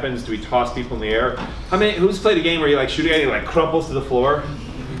explosion happens, do we toss people in the air? Who's played a game where you shoot a guy and he crumples to the floor?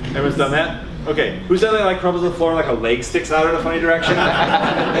 Everyone's done that? Okay, who's done that, crumples to the floor and a leg sticks out in a funny direction?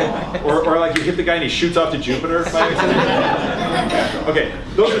 or you hit the guy and he shoots off to Jupiter by accident? Okay,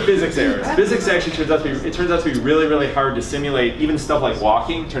 those are physics errors. Physics actually turns out to be really, really hard to simulate. Even stuff like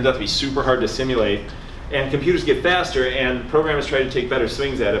walking turns out to be super hard to simulate. And computers get faster, and programmers try to take better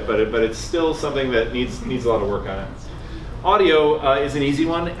swings at it, but it's still something that needs a lot of work on it. Audio is an easy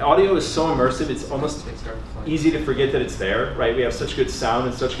one. Audio is so immersive, it's almost easy to forget that it's there, right? We have such good sound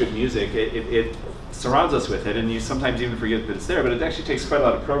and such good music. It surrounds us with it, and you sometimes even forget that it's there, but it actually takes quite a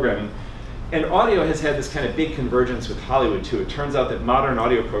lot of programming. And audio has had this kind of big convergence with Hollywood, too. It turns out that modern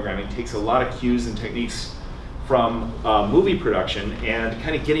audio programming takes a lot of cues and techniques from movie production, and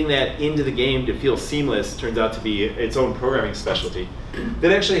kind of getting that into the game to feel seamless turns out to be its own programming specialty.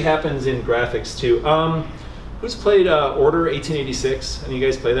 That actually happens in graphics, too. Who's played Order 1886? Any of you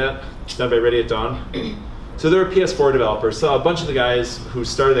guys play that? It's done by Ready at Dawn. So they're a PS4 developer. So a bunch of the guys who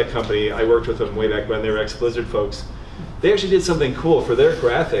started that company, I worked with them way back when. They were ex-Blizzard folks. They actually did something cool for their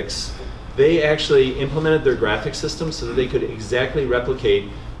graphics. They actually implemented their graphic system so that they could exactly replicate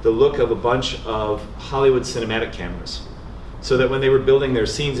the look of a bunch of Hollywood cinematic cameras. so that when they were building their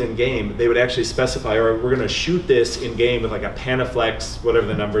scenes in game, they would actually specify, or we're going to shoot this in game with like a Panaflex, whatever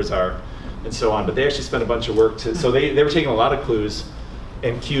the numbers are, and so on. But they actually spent a bunch of work to, so they were taking a lot of clues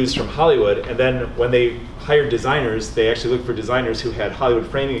and cues from Hollywood, and then when they hired designers, they actually looked for designers who had Hollywood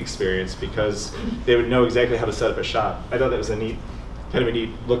framing experience because they would know exactly how to set up a shot. I thought that was a neat, kind of a neat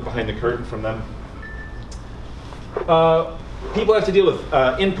look behind the curtain from them. People have to deal with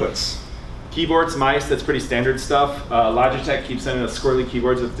inputs. Keyboards, mice, that's pretty standard stuff. Logitech keeps sending us squirrely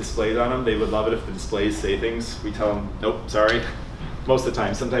keyboards with displays on them. They would love it if the displays say things. We tell them, nope, sorry. Most of the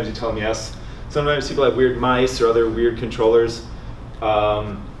time. Sometimes you tell them yes. Sometimes people have weird mice or other weird controllers.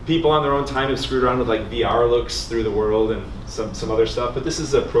 People on their own time have screwed around with like VR looks through the world and some other stuff, but this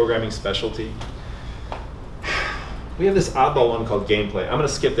is a programming specialty. We have this oddball one called gameplay. I'm going to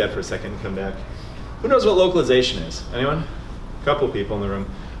skip that for a second and come back. Who knows what localization is? Anyone? A couple people in the room.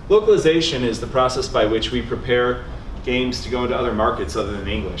 Localization is the process by which we prepare games to go into other markets other than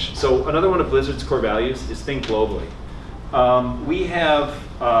English. So another one of Blizzard's core values is think globally. We have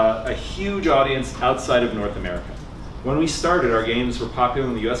a huge audience outside of North America. When we started, our games were popular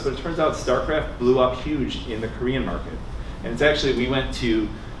in the US, but it turns out StarCraft blew up huge in the Korean market. And it's actually, we went to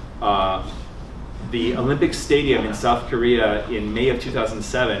the Olympic Stadium in South Korea in May of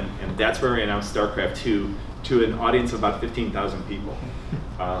 2007, and that's where we announced StarCraft 2 to an audience of about 15,000 people.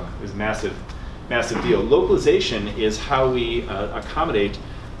 It was a massive, massive deal. Localization is how we accommodate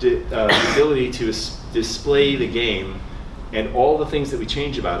the ability to display the game and all the things that we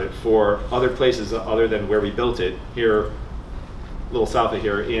change about it for other places other than where we built it, here, a little south of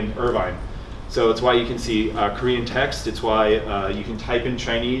here in Irvine. So it's why you can see Korean text. It's why you can type in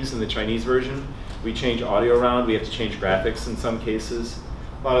Chinese in the Chinese version. We change audio around. We have to change graphics in some cases.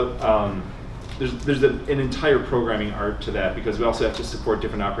 There's an entire programming art to that because we also have to support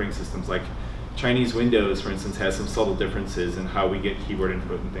different operating systems. Like Chinese Windows, for instance, has some subtle differences in how we get keyboard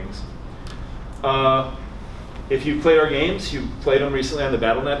input and things. If you've played our games, you've played them recently on the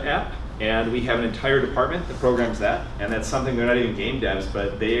Battle.net app, and we have an entire department that programs that, and that's something, they're not even game devs,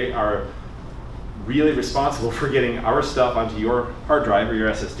 but they are really responsible for getting our stuff onto your hard drive or your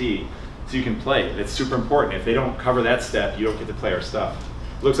SSD so you can play it. It's super important. If they don't cover that step, you don't get to play our stuff.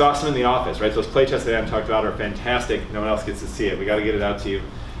 It looks awesome in the office, right? Those playtests that I haven't talked about are fantastic. No one else gets to see it. We got to get it out to you.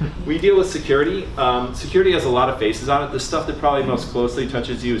 We deal with security. Security has a lot of faces on it. The stuff that probably most closely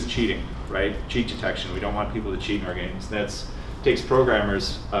touches you is cheating, right? Cheat detection. We don't want people to cheat in our games. That takes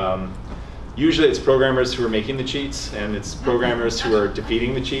programmers. Usually it's programmers who are making the cheats, and it's programmers who are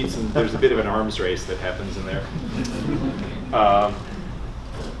defeating the cheats, and there's a bit of an arms race that happens in there.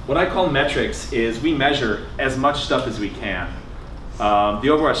 What I call metrics is we measure as much stuff as we can. The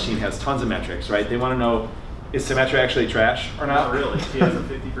Overwatch team has tons of metrics, right? They want to know, is Symmetra actually trash or not? Not really. He has a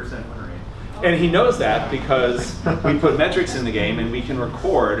 50% win rate. And he knows that because we put metrics in the game, and we can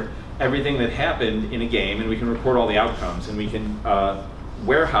record everything that happened in a game, and we can record all the outcomes, and we can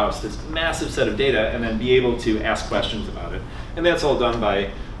warehouse this massive set of data and then be able to ask questions about it. And that's all done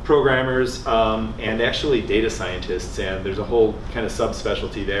by programmers and actually data scientists, and there's a whole kind of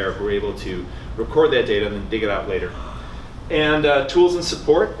subspecialty there who are able to record that data and then dig it out later. And tools and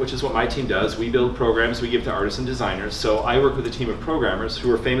support, which is what my team does. We build programs we give to artists and designers. So I work with a team of programmers who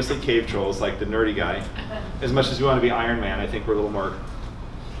are famously cave trolls, like the nerdy guy. As much as we want to be Iron Man, I think we're a little more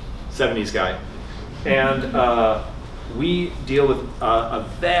 70s guy. And we deal with a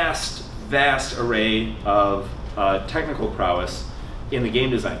vast, vast array of technical prowess in the game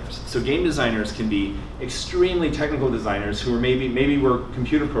designers. So game designers can be extremely technical designers who are maybe were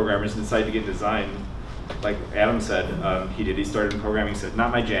computer programmers and decided to get design. Like Adam said, he started in programming, said,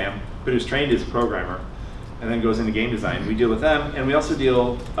 not my jam, but who's trained as a programmer, and then goes into game design. We deal with them, and we also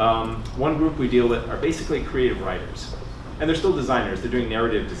deal, one group we deal with are basically creative writers. And they're still designers, they're doing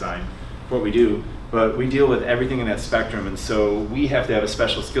narrative design for what we do, but we deal with everything in that spectrum, and so we have to have a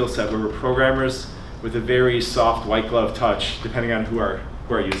special skill set where we're programmers with a very soft white glove touch, depending on who our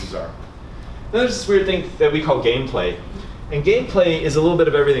users are. Then there's this weird thing that we call gameplay. And gameplay is a little bit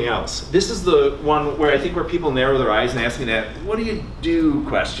of everything else. This is the one where I think where people narrow their eyes and ask me that, what do you do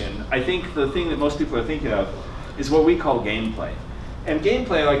question. I think the thing that most people are thinking of is what we call gameplay. And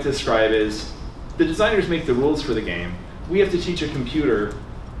gameplay I like to describe is, the designers make the rules for the game. We have to teach a computer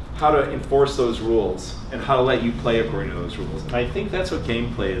how to enforce those rules and how to let you play according to those rules. And I think that's what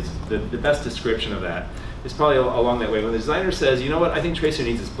gameplay is. The best description of that is probably along that way. When the designer says, you know what, I think Tracer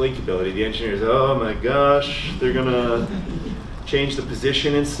needs this blink ability, the engineer says, oh my gosh, they're gonna change the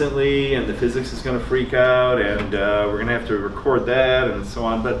position instantly, and the physics is gonna freak out, and we're gonna have to record that, and so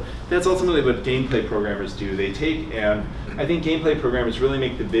on. But that's ultimately what gameplay programmers do. They take, and I think gameplay programmers really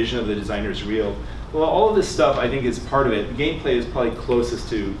make the vision of the designers real. Well, all of this stuff I think is part of it. The gameplay is probably closest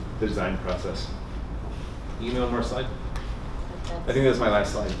to the design process. You give me one more slide? I think that's my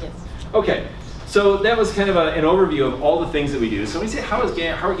last slide. Yes. Okay, so that was kind of an overview of all the things that we do. So when we say how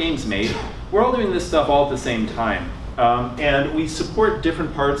are games made, we're all doing this stuff all at the same time. And we support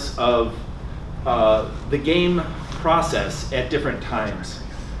different parts of the game process at different times.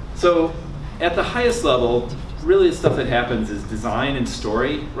 So at the highest level, really the stuff that happens is design and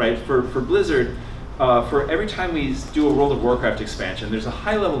story, right? For Blizzard, for every time we do a World of Warcraft expansion, there's a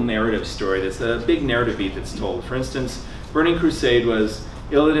high-level narrative story that's a big narrative beat that's told. For instance, Burning Crusade was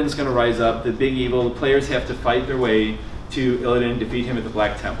Illidan's going to rise up, the big evil, the players have to fight their way to Illidan, defeat him at the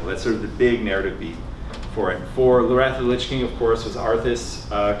Black Temple. That's sort of the big narrative beat for it. For the Wrath of the Lich King, of course, was Arthas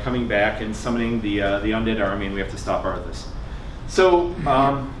coming back and summoning the undead army, and we have to stop Arthas. So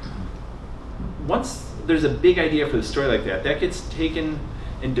once there's a big idea for the story like that, that gets taken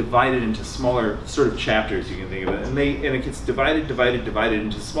and divided into smaller sort of chapters, you can think of it. And it gets divided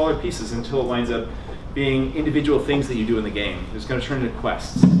into smaller pieces until it winds up being individual things that you do in the game. It's going to turn into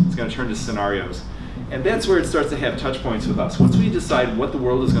quests. It's going to turn into scenarios. And that's where it starts to have touch points with us. Once we decide what the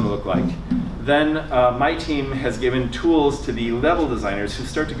world is going to look like, then my team has given tools to the level designers who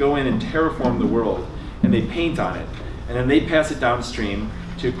start to go in and terraform the world, and they paint on it. And then they pass it downstream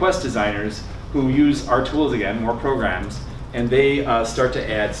to quest designers who use our tools again, more programs, and they start to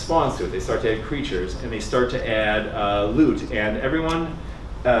add spawns to it. They start to add creatures, and they start to add loot. And everyone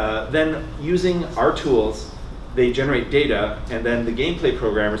then using our tools, they generate data, and then the gameplay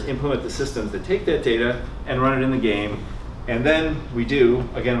programmers implement the systems that take that data and run it in the game. And then we do,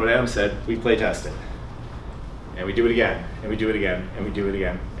 again, what Adam said, we play test it. And we do it again, and we do it again, and we do it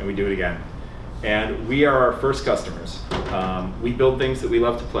again, and we do it again. And we are our first customers. We build things that we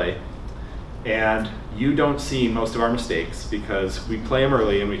love to play. And you don't see most of our mistakes because we play them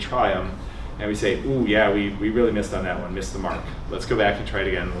early and we try them. And we say, ooh, yeah, we really missed on that one, missed the mark. Let's go back and try it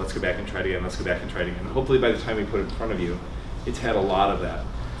again. Let's go back and try it again. Let's go back and try it again. Hopefully by the time we put it in front of you, it's had a lot of that.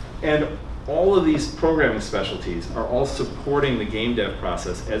 And all of these programming specialties are all supporting the game dev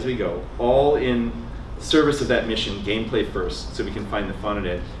process as we go, all in service of that mission, gameplay first, so we can find the fun in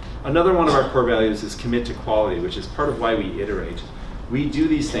it. Another one of our core values is commit to quality, which is part of why we iterate. We do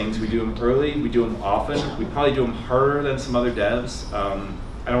these things, we do them early, we do them often, we probably do them harder than some other devs.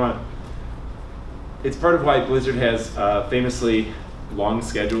 It's part of why Blizzard has famously long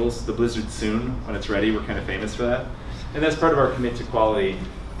schedules. The Blizzard soon, when it's ready, we're kind of famous for that. And that's part of our commit to quality.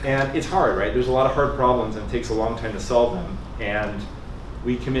 And it's hard, right? There's a lot of hard problems and it takes a long time to solve them. And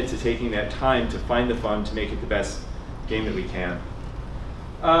we commit to taking that time to find the fun, to make it the best game that we can.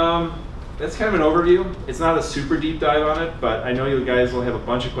 That's kind of an overview. It's not a super deep dive on it, but I know you guys will have a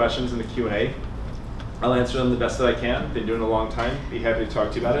bunch of questions in the Q&A. I'll answer them the best that I can. Been doing it a long time. Be happy to talk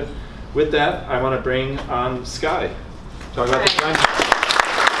to you about it. With that, I want to bring on Sky to talk about the design.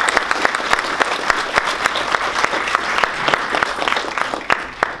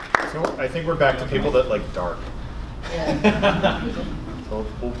 So I think we're back to people that like dark. Yeah. So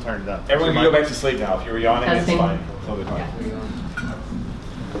we'll turn it up. Everyone can go back to sleep now. If you were yawning, it's fine. Totally fine.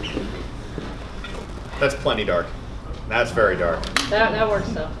 That's plenty dark. That's very dark. That works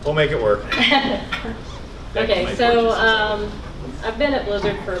though. We'll make it work. Okay, so I've been at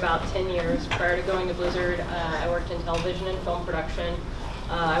Blizzard for about 10 years. Prior to going to Blizzard, I worked in television and film production.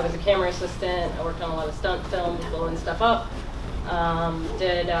 I was a camera assistant. I worked on a lot of stunt films, blowing stuff up.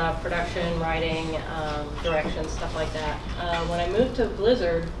 Did production, writing, direction, stuff like that. When I moved to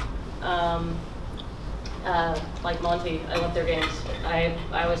Blizzard, like Monty, I love their games.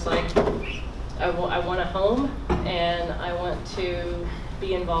 I was like, I want a home, and I want to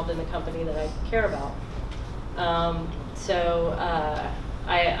be involved in the company that I care about. So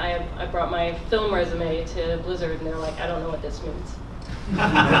I brought my film resume to Blizzard, and they're like, I don't know what this means.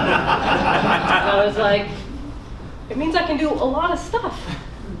 I was like, it means I can do a lot of stuff.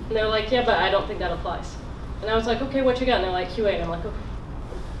 And they're like, yeah, but I don't think that applies. And I was like, okay, what you got? And they're like, QA. And I'm like, okay.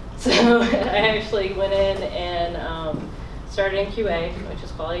 So I actually went in and started in QA, which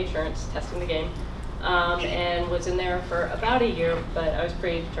is quality assurance, testing the game, and was in there for about a year, but I was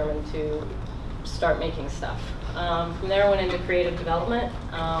pretty determined to start making stuff. From there I went into creative development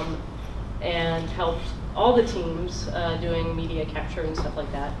and helped all the teams doing media capture and stuff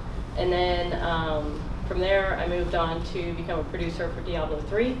like that. And then from there I moved on to become a producer for Diablo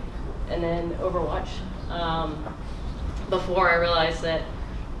 3 and then Overwatch, before I realized that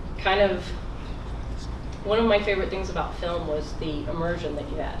kind of one of my favorite things about film was the immersion that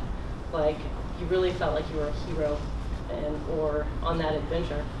you had. Like, you really felt like you were a hero or on that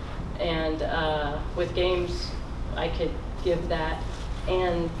adventure. And with games, I could give that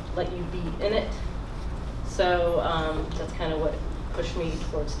and let you be in it So that's kind of what pushed me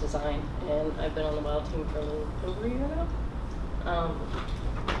towards design, and I've been on the WoW team for a little over a year now.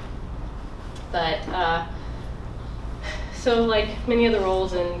 So like many of the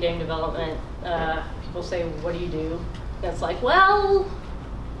roles in game development, people say, what do you do? And it's like, well,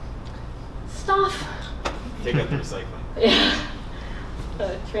 stuff. Take out the recycling. Yeah.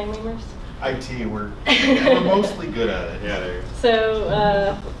 Train lemurs? IT, we're mostly good at it. Yeah, there you go.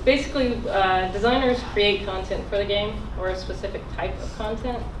 So basically, designers create content for the game, or a specific type of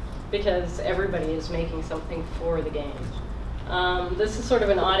content, because everybody is making something for the game. This is sort of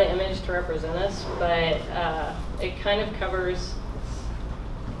an odd image to represent us, but it kind of covers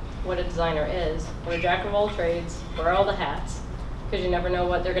what a designer is. We're a jack of all trades, wear all the hats, because you never know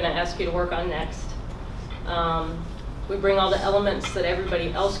what they're going to ask you to work on next. We bring all the elements that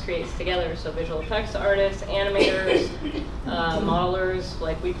everybody else creates together, so visual effects artists, animators, modelers,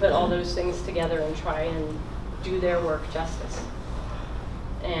 like we put all those things together and try and do their work justice.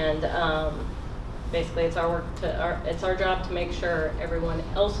 And basically it's it's our job to make sure everyone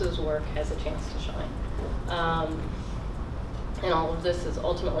else's work has a chance to shine. And all of this is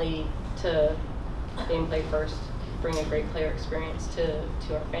ultimately to gameplay first, bring a great player experience to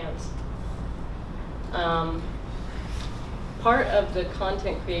our fans. Part of the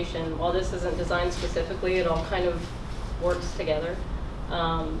content creation, while this isn't designed specifically, it all kind of works together.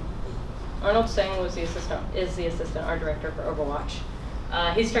 Arnold Stang is the assistant art director for Overwatch.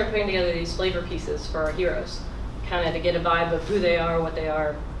 He started putting together these flavor pieces for our heroes, kind of to get a vibe of who they are, what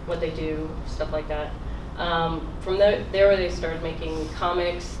they do, stuff like that. From there they started making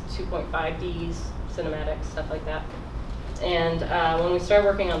comics, 2.5Ds, cinematics, stuff like that. And when we started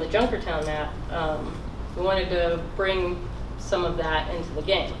working on the Junkertown map, we wanted to bring some of that into the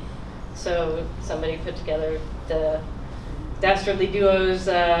game. So somebody put together the Dastardly Duo's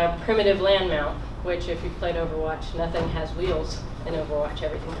primitive land mount, which if you've played Overwatch, nothing has wheels in Overwatch,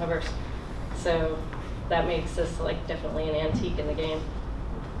 everything hovers. So that makes this like definitely an antique in the game.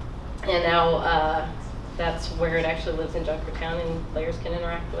 And now that's where it actually lives in Junkertown, and players can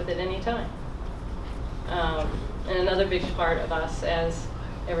interact with it anytime. And another big part of us, as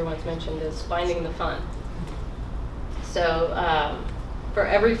everyone's mentioned, is finding the fun. So for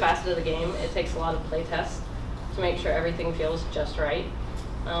every facet of the game, it takes a lot of play tests to make sure everything feels just right.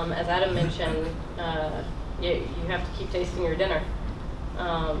 As Adam mentioned, you have to keep tasting your dinner.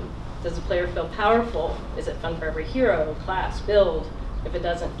 Does the player feel powerful? Is it fun for every hero, class, build? If it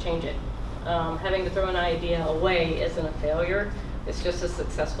doesn't, change it. Having to throw an idea away isn't a failure. It's just a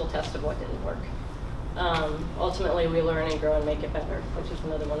successful test of what didn't work. Ultimately, we learn and grow and make it better, which is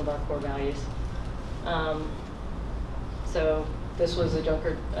another one of our core values. So this was a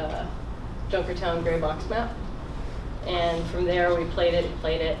Junkertown gray box map. And from there, we played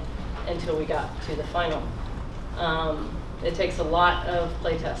it until we got to the final. It takes a lot of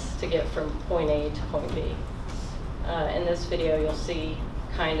playtests to get from point A to point B. In this video, you'll see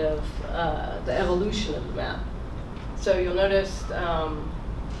kind of the evolution of the map. So you'll notice the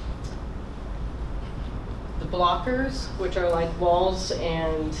blockers, which are like walls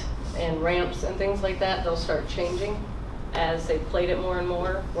and ramps and things like that, they'll start changing as they played it more and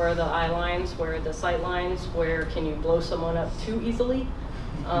more. Where are the eye lines? Where are the sight lines? Where can you blow someone up too easily?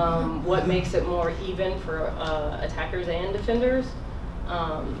 What makes it more even for attackers and defenders?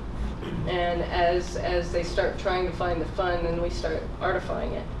 And as they start trying to find the fun, then we start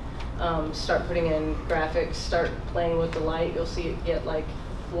artifying it. Start putting in graphics, start playing with the light. You'll see it get like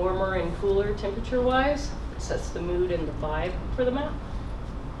warmer and cooler temperature-wise. It sets the mood and the vibe for the map.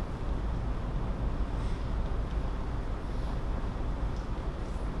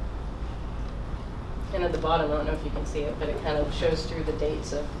 And at the bottom, I don't know if you can see it, but it kind of shows through the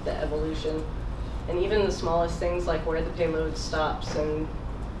dates of the evolution. And even the smallest things like where the payload stops and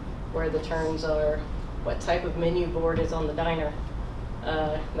where the turns are, what type of menu board is on the diner.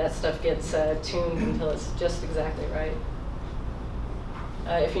 That stuff gets tuned until it's just exactly right.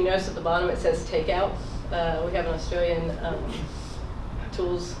 If you notice at the bottom it says takeout. We have an Australian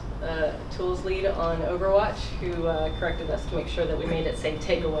tools lead on Overwatch who corrected us to make sure that we made it say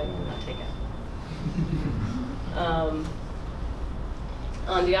takeaway and not takeout.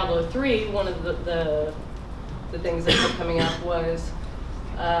 On Diablo 3, one of the things that kept coming up was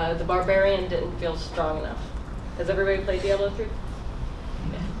the barbarian didn't feel strong enough. Has everybody played Diablo 3?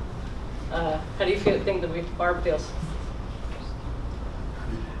 Yeah. How do you think the barb feels?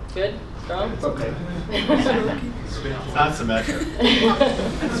 Good? Strong? It's okay. It's not symmetric.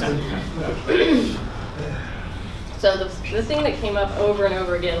 So the thing that came up over and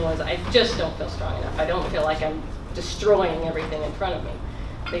over again was, I just don't feel strong enough. I don't feel like I'm destroying everything in front of me.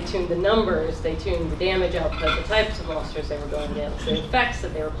 They tuned the numbers, they tuned the damage output, the types of monsters they were going against, the effects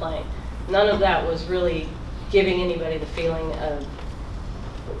that they were playing. None of that was really giving anybody the feeling of,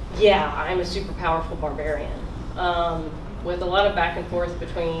 yeah, I'm a super powerful barbarian. With a lot of back and forth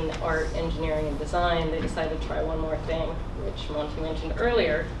between art, engineering, and design, they decided to try one more thing, which Monty mentioned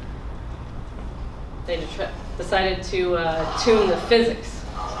earlier. They decided to tune the physics.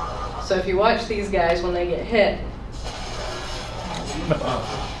 So if you watch these guys when they get hit,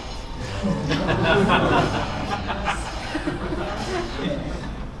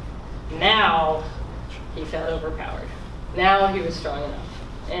 now he felt overpowered. Now he was strong enough.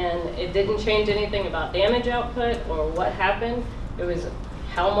 And it didn't change anything about damage output or what happened. It was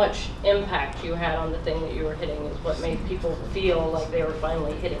how much impact you had on the thing that you were hitting is what made people feel like they were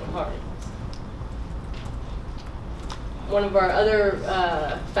finally hitting hard. One of our other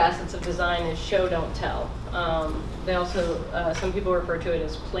facets of design is show, don't tell. They also, some people refer to it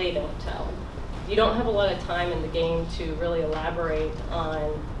as play, don't tell. You don't have a lot of time in the game to really elaborate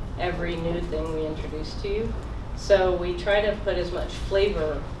on every new thing we introduce to you. So we try to put as much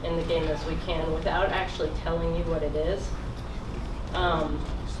flavor in the game as we can without actually telling you what it is.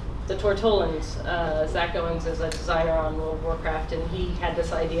 The Tortolans, Zach Owens is a designer on World of Warcraft, and he had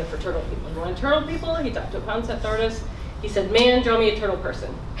this idea for turtle people. He wanted turtle people, he talked to a concept artist. He said, man, draw me a turtle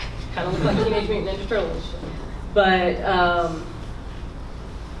person. Kind of looked like Teenage Mutant Ninja Turtles. But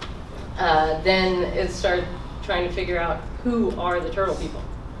then it started trying to figure out who are the turtle people.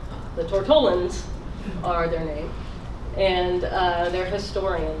 The Tortolans are their name, and they're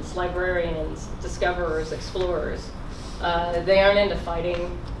historians, librarians, discoverers, explorers. They aren't into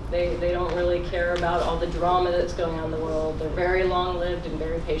fighting. They don't really care about all the drama that's going on in the world. They're very long-lived and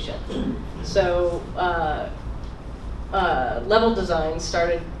very patient. So level design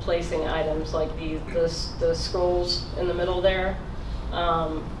started placing items like the scrolls in the middle there.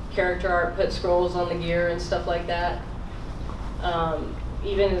 Character art put scrolls on the gear and stuff like that.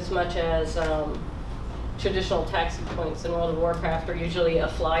 Even as much as traditional taxi points in World of Warcraft are usually a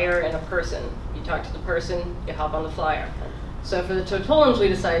flyer and a person. You talk to the person, you hop on the flyer. So for the Tortolans, we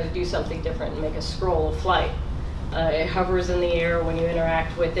decided to do something different and make a scroll of flight. It hovers in the air. When you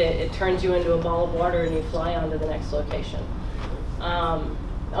interact with it, it turns you into a ball of water and you fly on to the next location.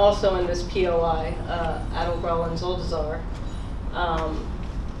 Also in this POI, Adol Grolin Zoldazar,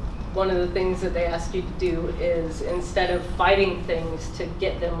 one of the things that they ask you to do is, instead of fighting things to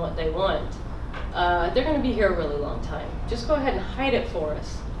get them what they want, they're going to be here a really long time. Just go ahead and hide it for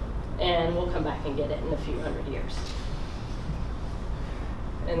us, and we'll come back and get it in a few hundred years.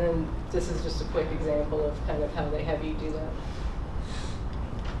 And then this is just a quick example of kind of how they have you do that.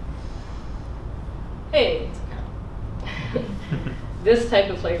 Hey, it's a cow. This type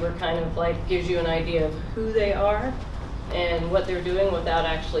of flavor kind of like gives you an idea of who they are and what they're doing without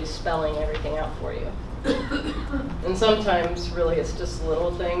actually spelling everything out for you. And sometimes, really, it's just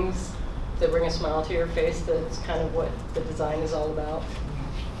little things that bring a smile to your face. That's kind of what the design is all about.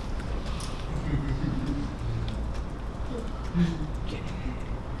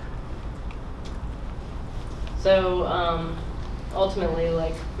 So ultimately,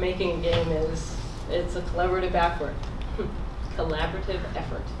 like, making a game it's a collaborative effort.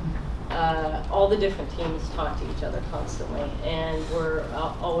 All the different teams talk to each other constantly, and we're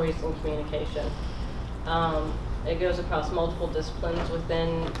always in communication. It goes across multiple disciplines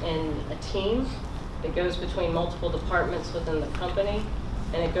within a team. It goes between multiple departments within the company,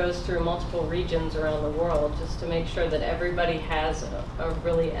 and it goes through multiple regions around the world just to make sure that everybody has a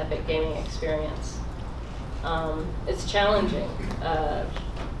really epic gaming experience. It's challenging.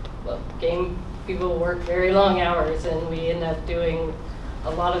 Game people work very long hours, and we end up doing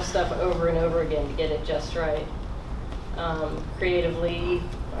a lot of stuff over and over again to get it just right. Creatively,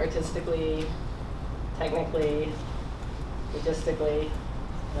 artistically, technically, logistically.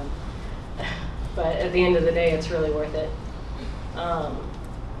 But at the end of the day, it's really worth it.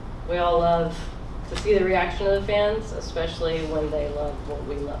 We all love to see the reaction of the fans, especially when they love what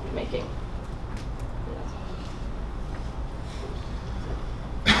we love making.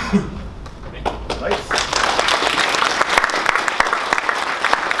 Nice.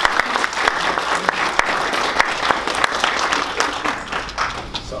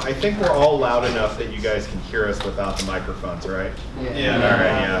 So I think we're all loud enough that you guys can hear us without the microphones, right? Yeah. All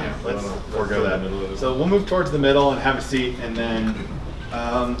right, yeah. Let's forego that. So we'll move towards the middle and have a seat, and then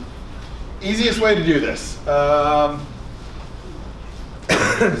easiest way to do this.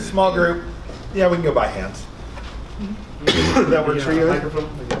 Small group. Yeah, we can go by hands. That works for you?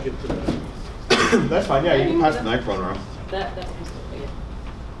 That's fine, yeah, you can pass the microphone around.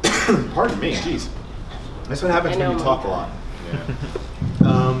 Pardon me, jeez. That's what happens when you talk a lot. Yeah.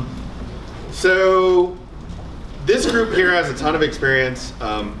 So this group here has a ton of experience.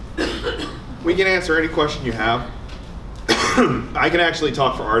 We can answer any question you have. I can actually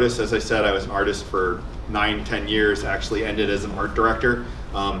talk for artists. As I said, I was an artist for 9-10 years, actually ended as an art director.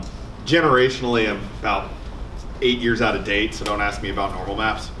 Generationally, I'm about 8 years out of date, so don't ask me about normal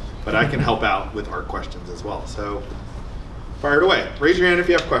maps, but I can help out with art questions as well. So fire it away. Raise your hand if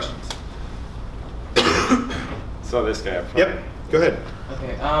you have questions. So this guy up front. Yep, go ahead.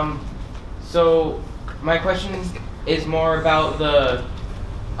 Okay, so my question is more about the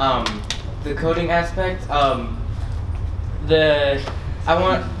coding aspect. I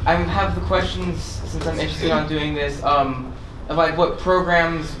have the questions, since I'm interested on doing this, of like what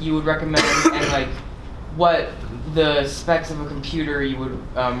programs you would recommend and like what the specs of a computer you would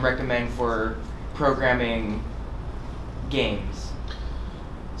recommend for programming games.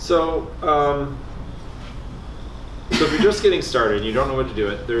 So, so if you're just getting started and you don't know what to do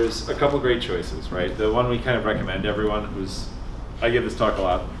it, there's a couple great choices, right? The one we kind of recommend everyone who's, I give this talk a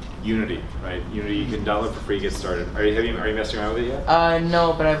lot, Unity, right? Unity you can download for free, get started. Are you messing around with it yet?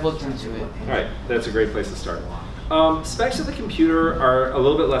 No, but I've looked into it. All right, that's a great place to start. Specs of the computer are a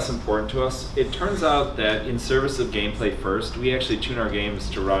little bit less important to us. It turns out that in service of gameplay first, we actually tune our games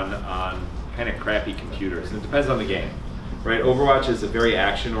to run on kind of crappy computers. And it depends on the game, right? Overwatch is a very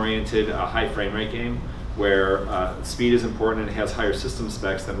action-oriented, high frame rate game where speed is important and it has higher system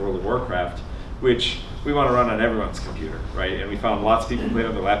specs than World of Warcraft, which we want to run on everyone's computer, right? And we found lots of people play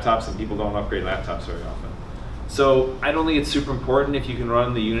on their laptops and people don't upgrade laptops very often. So I don't think it's super important. If you can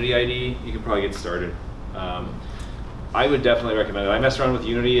run the Unity IDE, you can probably get started. I would definitely recommend it. I messed around with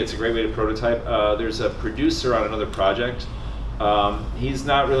Unity. It's a great way to prototype. There's a producer on another project. He's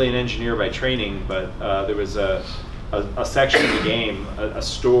not really an engineer by training, but there was a section of the game, a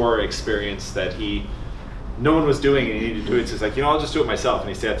store experience that no one was doing and he needed to do it. So he's like, I'll just do it myself. And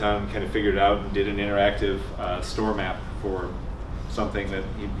he sat down and kind of figured it out and did an interactive store map for something that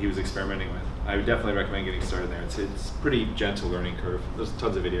he was experimenting with. I would definitely recommend getting started there. It's pretty gentle learning curve. There's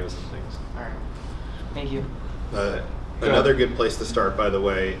tons of videos and things. All right. Thank you. Another good place to start, by the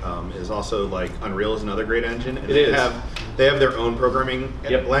way, is also like Unreal is another great engine. And they have their own programming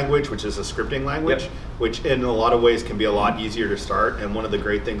language, which is a scripting language, which in a lot of ways can be a lot easier to start. And one of the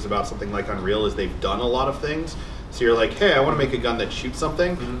great things about something like Unreal is they've done a lot of things. So you're like, hey, I want to make a gun that shoots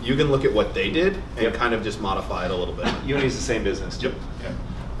something. Mm-hmm. You can look at what they did and kind of just modify it a little bit. Unity's the same business too. Yep.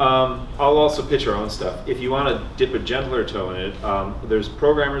 I'll also pitch our own stuff. If you want to dip a gentler toe in it, there's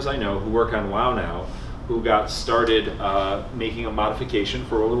programmers I know who work on WoW now who got started making a modification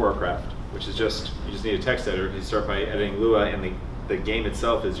for World of Warcraft, which is just, you just need a text editor. You start by editing Lua, and the game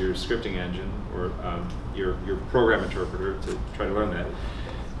itself is your scripting engine, or your program interpreter to try to learn that.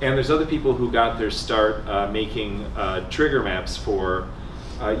 And there's other people who got their start making trigger maps for,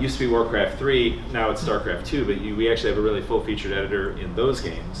 used to be Warcraft 3, now it's StarCraft 2, but we actually have a really full-featured editor in those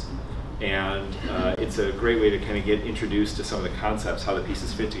games. And it's a great way to kind of get introduced to some of the concepts, how the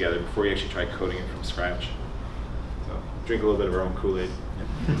pieces fit together before you actually try coding it from scratch. So drink a little bit of our own Kool-Aid.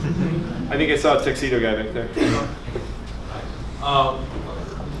 I think I saw a tuxedo guy back there.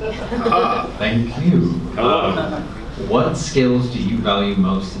 Thank you. Hello. What skills do you value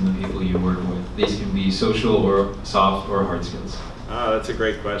most in the people you work with? These can be social or soft or hard skills. That's a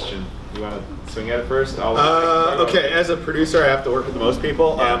great question. You want to swing at it first? Okay, as a producer, I have to work with the most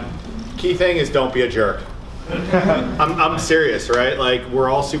people. Yeah. Key thing is don't be a jerk. I'm serious, right? Like, we're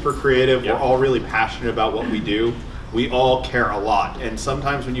all super creative. We're all really passionate about what we do. We all care a lot. And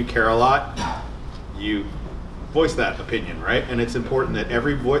sometimes when you care a lot, you voice that opinion, right? And it's important that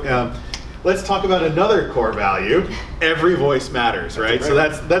every voice, let's talk about another core value. Every voice matters, right? So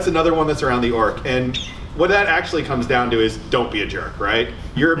that's another one that's around the org. And what that actually comes down to is don't be a jerk, right?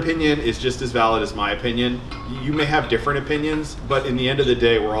 Your opinion is just as valid as my opinion. You may have different opinions, but in the end of the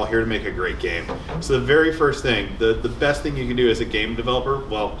day, we're all here to make a great game. So the very first thing, the best thing you can do as a game developer,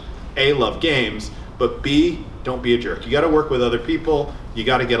 well, A, love games, but B, don't be a jerk. You gotta work with other people, you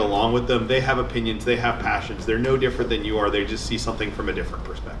gotta get along with them. They have opinions, they have passions. They're no different than you are, they just see something from a different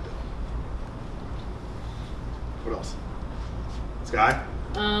perspective. What else? Sky?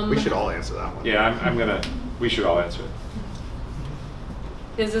 We should all answer that one. Yeah, we should all answer it.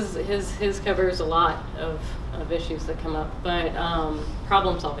 His covers a lot of issues that come up, but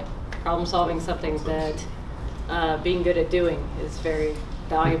problem solving. Problem solving is something that being good at doing is very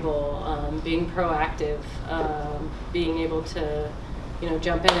valuable. Being proactive, being able to,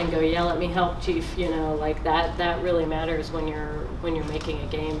 jump in and go, yeah, let me help, chief. Like that really matters when you're making a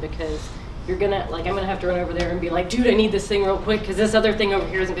game, because I'm gonna have to run over there and be like, dude, I need this thing real quick because this other thing over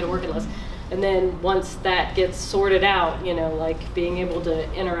here isn't gonna work unless And then once that gets sorted out, you know, like being able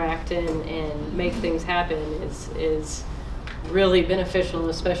to interact and make things happen is really beneficial,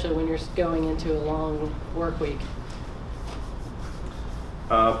 especially when you're going into a long work week.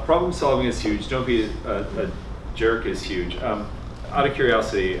 Problem solving is huge. Don't be a jerk is huge. Out of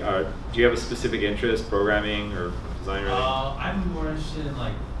curiosity, do you have a specific interest, programming or design or anything? I'm more interested in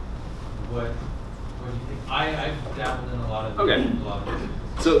like what do you think? I've dabbled in a lot of Okay. a lot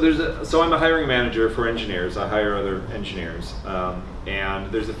of So I'm a hiring manager for engineers. I hire other engineers,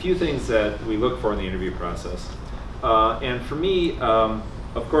 and there's a few things that we look for in the interview process. And for me,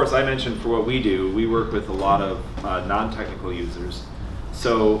 of course, I mentioned for what we do, we work with a lot of non-technical users.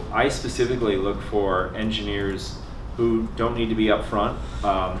 So I specifically look for engineers who don't need to be up front,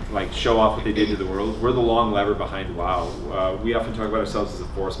 like show off what they did to the world. We're the long lever behind WoW. We often talk about ourselves as a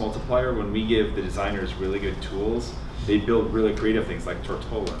force multiplier. When we give the designers really good tools, they build really creative things like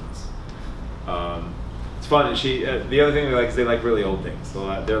tortolans. It's fun. And the other thing they like is they like really old things.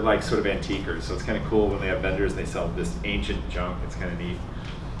 They're like sort of antiquers, so it's kind of cool when they have vendors and they sell this ancient junk. It's kind of neat.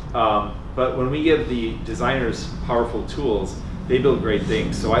 But when we give the designers powerful tools, they build great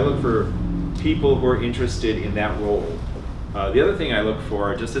things. So I look for people who are interested in that role. The other thing I look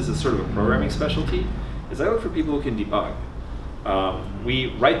for, just as a sort of a programming specialty, is I look for people who can debug. We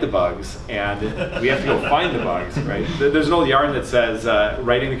write the bugs, and we have to go find the bugs, right? There's an old yarn that says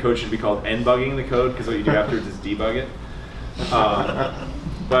writing the code should be called n-bugging the code, because what you do afterwards is debug it.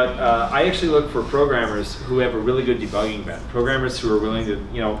 But I actually look for programmers who have a really good debugging bent. Programmers who are willing to,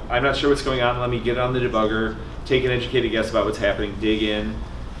 you know, I'm not sure what's going on, let me get on the debugger, take an educated guess about what's happening, dig in,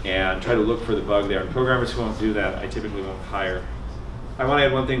 and try to look for the bug there. And programmers who won't do that, I typically won't hire. I want to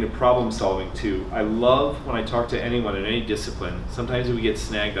add one thing to problem solving too. I love when I talk to anyone in any discipline, sometimes we get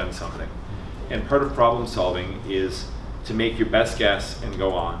snagged on something. And part of problem solving is to make your best guess and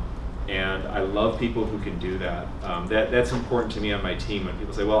go on. And I love people who can do that. That's important to me on my team when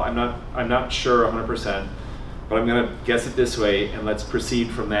people say, well, I'm not sure 100%, but I'm going to guess it this way, and let's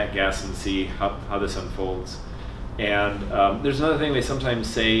proceed from that guess and see how this unfolds. And there's another thing they sometimes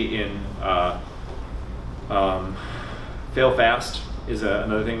say in fail fast is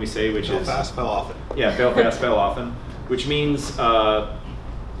another thing we say, which is fail fast, fail often. Yeah, fail fast, fail often, which means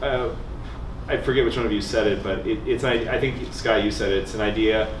I forget which one of you said it, but I think Sky, you said it. It's an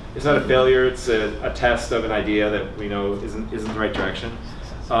idea. It's not a failure. It's a test of an idea that we know isn't the right direction.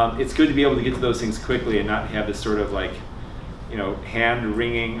 It's good to be able to get to those things quickly and not have this sort of like, you know, hand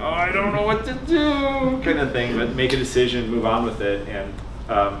wringing, oh, I don't know what to do kind of thing, but make a decision, move on with it, and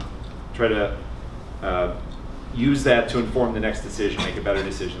try to use that to inform the next decision, make a better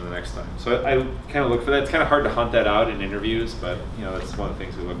decision the next time. So I kind of look for that. It's kind of hard to hunt that out in interviews, but you know, that's one of the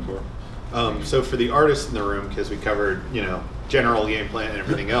things we look for. So for the artists in the room, because we covered, you know, general game plan and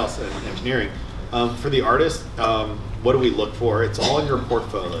everything else and engineering, for the artist, what do we look for? It's all in your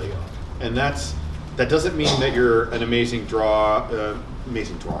portfolio, and that doesn't mean that you're an amazing drawer.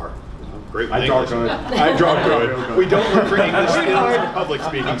 Great. I draw good. I draw good. We don't look for English skills or public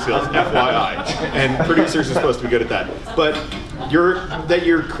speaking skills, FYI. And producers are supposed to be good at that. But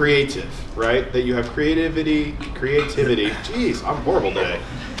you're creative, right? That you have creativity. Jeez, I'm horrible today.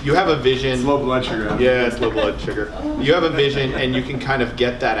 You have a vision. It's low blood sugar. Yeah, it's low blood sugar. You have a vision, and you can kind of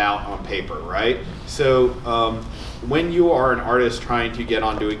get that out on paper, right? So when you are an artist trying to get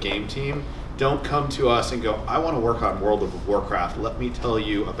onto a game team, don't come to us and go, I want to work on World of Warcraft. Let me tell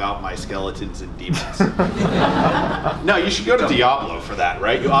you about my skeletons and demons. No, you should go to Diablo for that,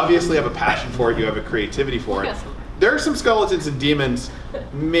 right? You obviously have a passion for it. You have a creativity for it. There are some skeletons and demons,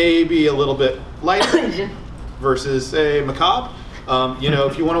 maybe a little bit lighter versus, say, macabre. You know,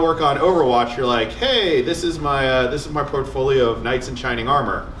 if you want to work on Overwatch, you're like, hey, this is my portfolio of knights in shining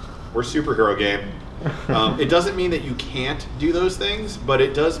armor. We're a superhero game. It doesn't mean that you can't do those things, but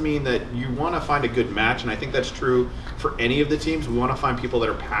it does mean that you want to find a good match, and I think that's true for any of the teams. We want to find people that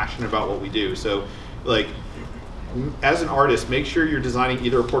are passionate about what we do. So, like, as an artist, make sure you're designing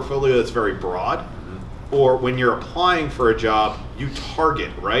either a portfolio that's very broad, or when you're applying for a job, you target,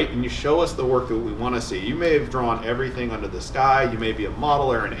 right? And you show us the work that we want to see. You may have drawn everything under the sky, you may be a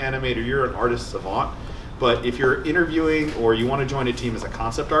modeler, an animator, you're an artist savant, but if you're interviewing or you want to join a team as a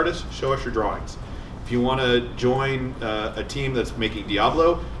concept artist, show us your drawings. If you want to join a team that's making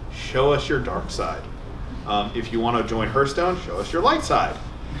Diablo, show us your dark side. If you want to join Hearthstone, show us your light side,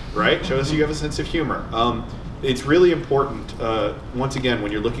 right? Show us you have a sense of humor. It's really important, once again,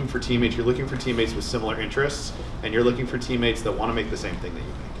 when you're looking for teammates with similar interests, and you're looking for teammates that want to make the same thing that you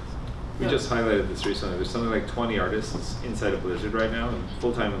make. We just highlighted this recently. There's something like 20 artists inside of Blizzard right now, and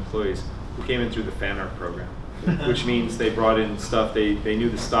full-time employees who came in through the fan art program. which means they brought in stuff, they knew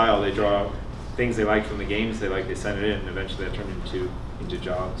the style, they draw things they liked from the games they liked, they sent it in, and eventually that turned into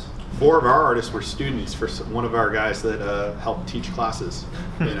jobs. 4 of our artists were students for one of our guys that helped teach classes.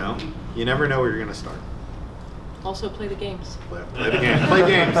 You know, you never know where you're going to start. Also play the games. Play the games. Play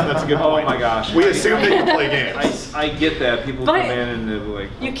games. That's a good point. Oh my gosh. We assume that you play games. I get that. People But come in and they're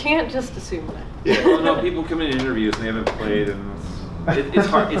like... You can't just assume that. Yeah. Well, no, people come in interviews and they haven't played, and it's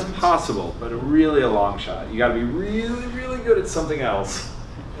hard. It's possible, but really a long shot. You got to be really, really good at something else,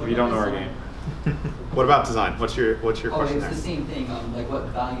 or you don't know our game. What about design? What's your question it's there? the same thing. Like, what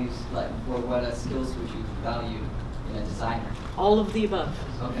values, like, what skills would you value in a designer? All of the above.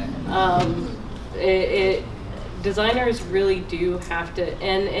 Okay. Designers really do have to,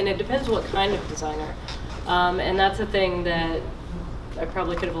 and it depends what kind of designer. And that's a thing that I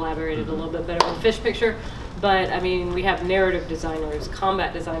probably could have elaborated a little bit better with Fish Picture. But I mean, we have narrative designers,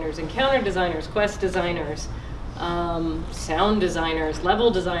 combat designers, encounter designers, quest designers, sound designers,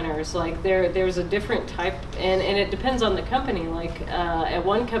 level designers. Like there's a different type, and it depends on the company. Like at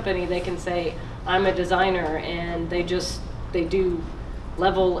one company, they can say, I'm a designer, and they do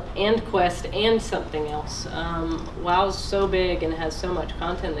level and quest and something else. WoW's so big and has so much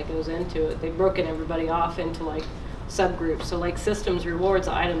content that goes into it. They've broken everybody off into like subgroups. So like systems, rewards,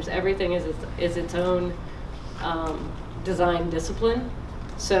 items, everything is its own design discipline.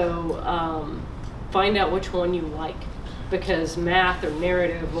 So find out which one you like, because math or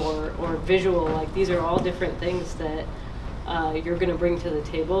narrative or visual, like these are all different things that you're going to bring to the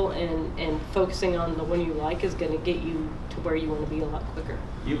table, and focusing on the one you like is going to get you to where you want to be a lot quicker.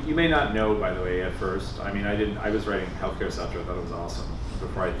 You may not know, by the way, at first. I mean, I was writing healthcare software. I thought it was awesome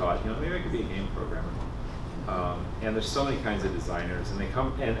before I thought, maybe I could be a game programmer. And there's so many kinds of designers, and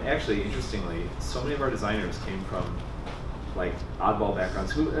actually, interestingly, so many of our designers came from like oddball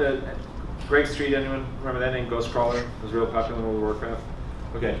backgrounds. Greg Street, anyone remember that name? Ghostcrawler was real popular in World of Warcraft.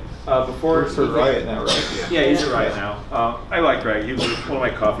 Okay. Before He's at Riot now, right? Yeah, he's at Riot now. I like Greg. He was one of my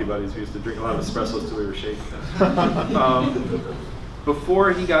coffee buddies. We used to drink a lot of espressos till we were shaking.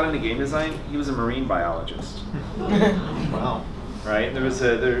 Before he got into game design, he was a marine biologist. Wow. Right?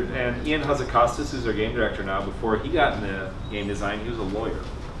 And Ian Hazakostas, who's our game director now, before he got into game design, he was a lawyer.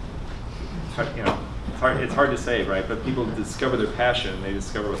 It's hard to say, right? But people discover their passion, they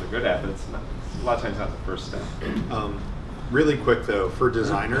discover what they're good at, but it's a lot of times not the first step. Really quick though, for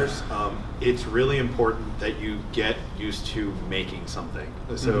designers, it's really important that you get used to making something.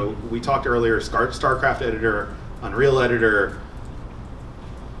 So we talked earlier, StarCraft editor, Unreal editor,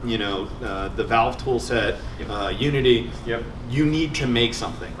 the Valve tool set, Unity. Yep. You need to make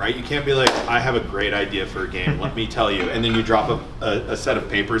something, right? You can't be like, I have a great idea for a game, let me tell you, and then you drop a set of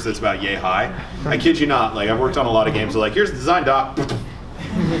papers that's about yay high. I kid you not, like I've worked on a lot of games, like here's the design doc,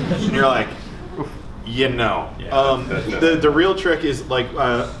 and you're like, the real trick is like,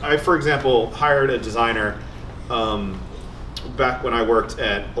 I, for example, hired a designer back when I worked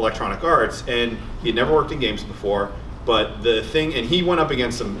at Electronic Arts, and he had never worked in games before, but the thing, and he went up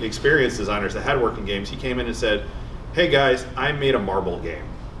against some experienced designers that had worked in games. He came in and said, hey guys, I made a marble game.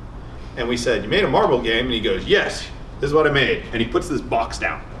 And we said, you made a marble game? And he goes, yes, this is what I made. And he puts this box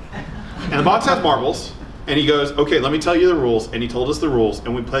down. And the box has marbles. And he goes, okay, let me tell you the rules. And he told us the rules,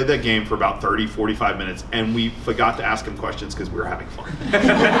 and we played that game for about 30, 45 minutes, and we forgot to ask him questions because we were having fun.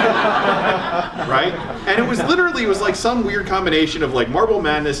 Right? And it was like some weird combination of like Marble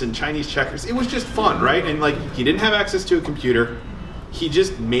Madness and Chinese checkers. It was just fun, right? And like, he didn't have access to a computer. He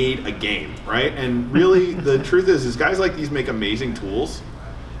just made a game, right? And really, the truth is guys like these make amazing tools.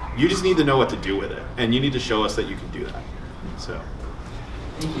 You just need to know what to do with it, and you need to show us that you can do that. So,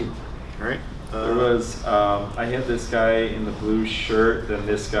 thank you. All right. There was, I had this guy in the blue shirt, then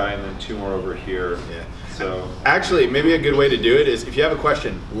this guy, and then two more over here. Yeah. So actually, maybe a good way to do it is if you have a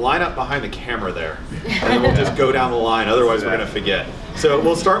question, line up behind the camera there, and then we'll just go down the line. Otherwise, we're going to forget. So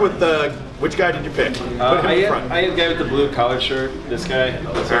we'll start with which guy did you pick? Put him in the front. I had a guy with the blue collared shirt. This guy. So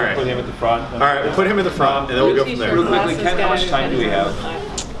all right. Put him at the front. All right, we'll put him in the front, and then we'll go from there. Real quickly, Ken, how much time do we have?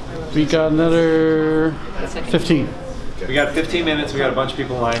 We got another 15. We got 15 minutes. We got a bunch of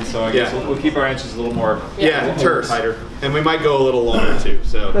people in line, so I guess we'll keep our answers a little more terse, tighter, and we might go a little longer too.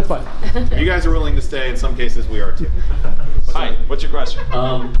 So that's fine. If you guys are willing to stay, in some cases we are too. Hi, what's your question?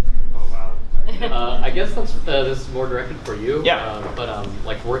 I guess this is more directed for you. Yeah. But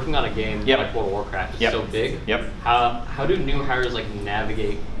like working on a game like World of Warcraft is so big. Yep. How do new hires like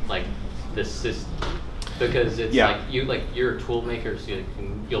navigate like this system? Because it's Yeah. you're a tool maker, so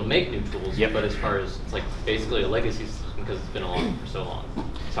you'll make new tools. Yep. But as far as it's like basically a legacy system because it's been along for so long.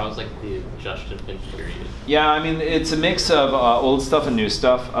 Sounds like the adjustment period. Yeah, I mean, it's a mix of old stuff and new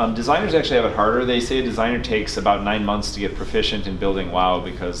stuff. Designers actually have it harder. They say a designer takes about 9 months to get proficient in building WoW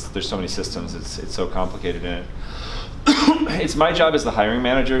because there's so many systems. It's so complicated in it. It's my job as the hiring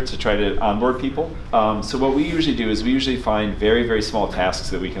manager to try to onboard people. So what we usually do is we usually find very, very small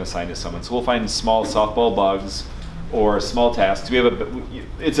tasks that we can assign to someone. So we'll find small softball bugs or small tasks.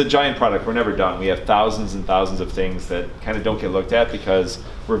 It's a giant product. We're never done. We have thousands and thousands of things that kind of don't get looked at because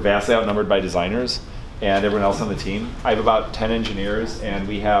we're vastly outnumbered by designers and everyone else on the team. I have about 10 engineers and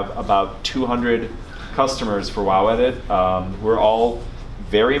we have about 200 customers for WoW Edit. We're all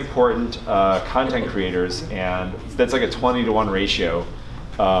very important content creators, and that's like a 20-to-1 ratio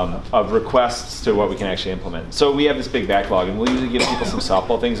of requests to what we can actually implement. So we have this big backlog, and we'll usually give people some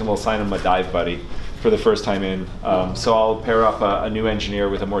softball things, and we'll assign them a dive buddy for the first time in. So I'll pair up a new engineer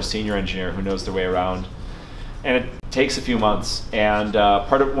with a more senior engineer who knows their way around. And it takes a few months. And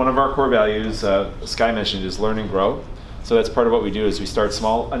one of our core values, Sky mentioned, is learn and grow. So that's part of what we do is we start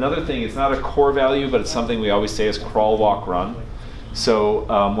small. Another thing, it's not a core value, but it's something we always say is crawl, walk, run. So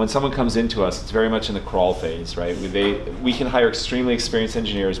when someone comes into us, it's very much in the crawl phase, right? We can hire extremely experienced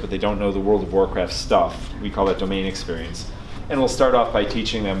engineers, but they don't know the World of Warcraft stuff. We call that domain experience. And we'll start off by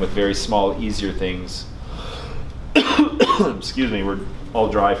teaching them with very small, easier things. Excuse me, we're all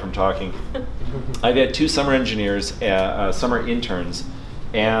dry from talking. I've had 2 summer engineers, summer interns,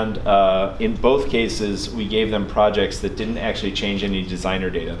 and in both cases, we gave them projects that didn't actually change any designer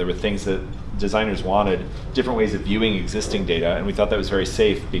data. There were things that designers wanted, different ways of viewing existing data, and we thought that was very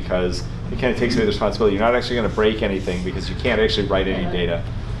safe because it kind of takes away the responsibility. You're not actually going to break anything because you can't actually write any data.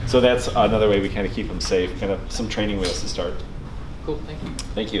 So that's another way we kind of keep them safe, kind of some training wheels to start. Cool, thank you.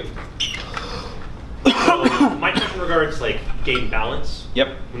 Thank you. My question regards like game balance. Yep.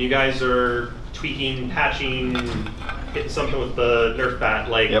 When you guys are tweaking, patching, hitting something with the Nerf bat,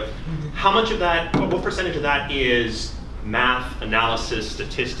 like how much of that, what percentage of that is math, analysis,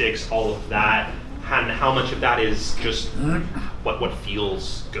 statistics, all of that, and how much of that is just what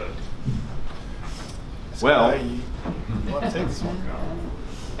feels good? Well, Take this one.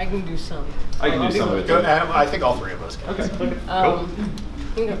 I can do some. I can do some of it. Go, I think all 3 of us can.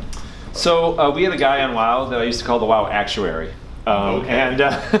 Okay. So we had a guy on WoW that I used to call the WoW actuary. And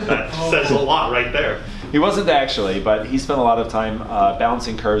that says a lot right there. He wasn't actually, but he spent a lot of time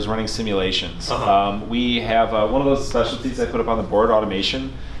balancing curves, running simulations. We have one of those specialties I put up on the board,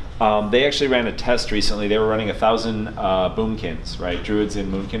 automation. They actually ran a test recently. They were running 1,000 boomkins, right? Druids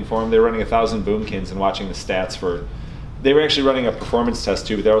in moonkin form. They were running 1,000 boomkins and watching the stats for. They were actually running a performance test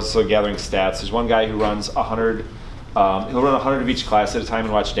too, but they're also gathering stats. There's one guy who runs 100. He'll run 100 of each class at a time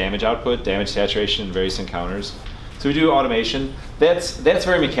and watch damage output, damage saturation, and various encounters. So we do automation. That's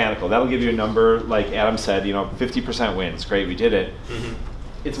very mechanical. That'll give you a number, like Adam said, 50% wins. Great, we did it. Mm-hmm.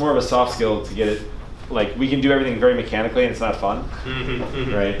 It's more of a soft skill to get it. Like we can do everything very mechanically, and it's not fun,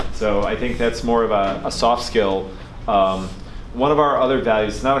 right? So I think that's more of a soft skill. One of our other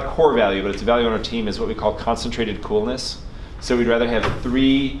values, it's not a core value, but it's a value on our team, is what we call concentrated coolness. So we'd rather have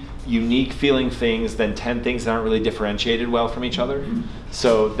 3 unique feeling things than 10 things that aren't really differentiated well from each other.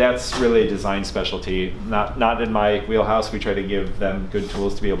 So that's really a design specialty, not in my wheelhouse. We try to give them good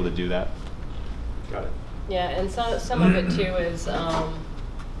tools to be able to do that. Got it. Yeah, and some of it too is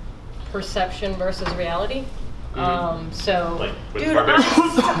perception versus reality. So, like with dude, barbarians.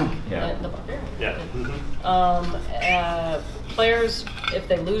 I'm stuck. Yeah. The barbarian. Yeah. Players, if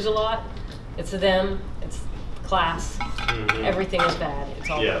they lose a lot, it's them, it's class. Everything is bad. It's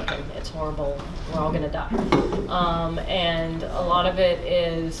all broken. It's horrible. We're all gonna die. And a lot of it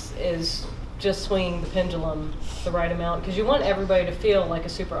is just swinging the pendulum the right amount, because you want everybody to feel like a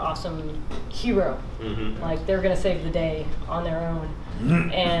super awesome hero, like they're gonna save the day on their own,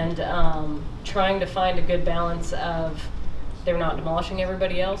 and trying to find a good balance of they're not demolishing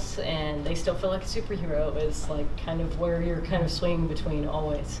everybody else and they still feel like a superhero is like kind of where you're kind of swinging between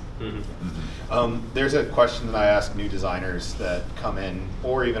always. There's a question that I ask new designers that come in,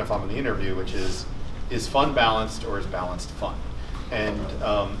 or even if I'm in the interview, which is fun balanced or is balanced fun? And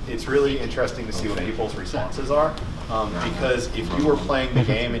it's really interesting to see what people's responses are, because if you were playing the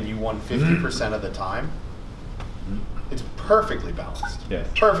game and you won 50% of the time, it's perfectly balanced. Yeah.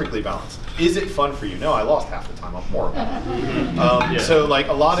 Perfectly balanced. Is it fun for you? No, I lost half the time. I'm horrible. So like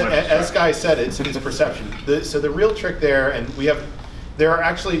a lot of, as Sky said, it's perception. So the real trick there, and there are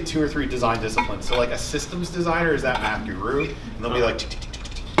actually 2 or 3 design disciplines. So like a systems designer is that math guru, and they'll be like,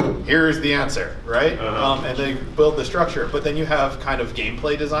 here's the answer, right? And they build the structure. But then you have kind of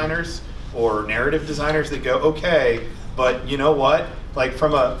gameplay designers or narrative designers that go, okay, but you know what? Like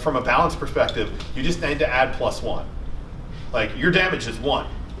from a balance perspective, you just need to add +1. Like your damage is 1.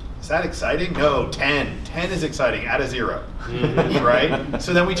 Is that exciting? No, 10. 10 is exciting. Add a 0, right?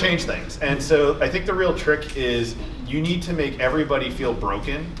 So then we change things. And so I think the real trick is you need to make everybody feel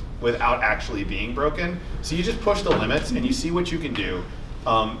broken without actually being broken. So you just push the limits and you see what you can do,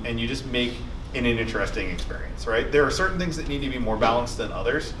 and you just make an interesting experience, right? There are certain things that need to be more balanced than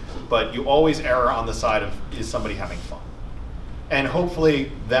others, but you always err on the side of, is somebody having fun? And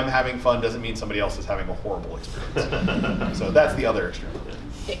hopefully them having fun doesn't mean somebody else is having a horrible experience. So that's the other extreme.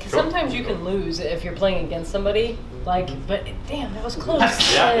 Yeah, because sometimes you can lose if you're playing against somebody, like, but damn, that was close,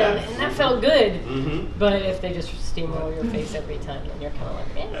 and that felt good. But if they just steamroll your face every time, then you're kind of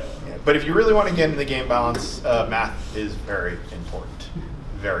like, eh. Yeah, but if you really want to get in the game balance, math is very important.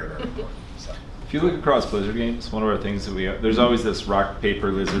 Very, very important. So. If you look across Blizzard games, one of our things that there's always this rock,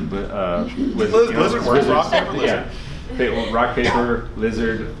 paper, lizard, Blizzard works, rock, paper, lizard. Yeah. Rock, paper,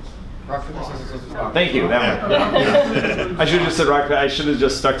 lizard. Rock, paper, scissors, rock. Thank you. That one. I should have just said rock. I should have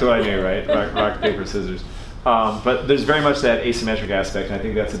just stuck to what I knew, right? Rock, paper, scissors. But there's very much that asymmetric aspect, and I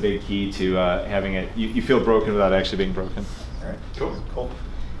think that's a big key to having it. You feel broken without actually being broken. All right. Cool.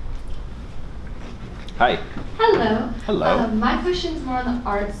 Hi. Hello. Hello. My question is more on the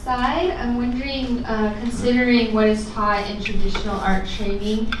art side. I'm wondering, considering what is taught in traditional art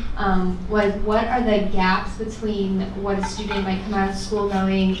training, what are the gaps between what a student might come out of school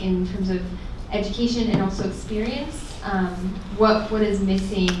knowing in terms of education and also experience? What is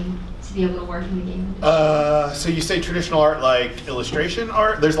missing to be able to work in the game industry? So you say traditional art like illustration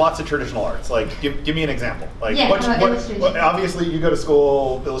art? There's lots of traditional arts. Like, give me an example. Like, yeah, what, obviously you go to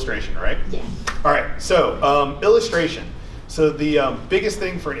school illustration, right? Yeah. All right, so illustration. So the biggest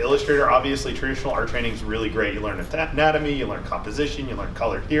thing for an illustrator, obviously traditional art training is really great. You learn anatomy, you learn composition, you learn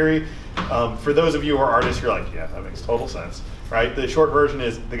color theory. For those of you who are artists, you're like, yeah, that makes total sense, right? The short version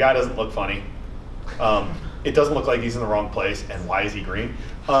is the guy doesn't look funny. It doesn't look like he's in the wrong place, and why is he green?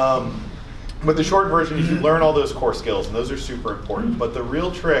 But the short version is you learn all those core skills, and those are super important. But the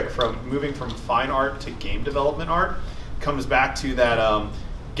real trick from moving from fine art to game development art comes back to that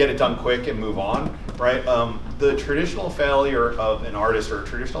get it done quick and move on, right? The traditional failure of an artist or a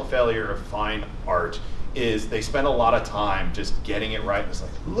traditional failure of fine art is they spend a lot of time just getting it right. It's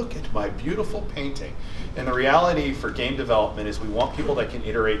like, look at my beautiful painting. And the reality for game development is we want people that can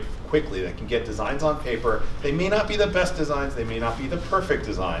iterate quickly, that can get designs on paper. They may not be the best designs, they may not be the perfect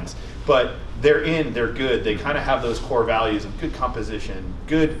designs, but they're good. They kind of have those core values of good composition,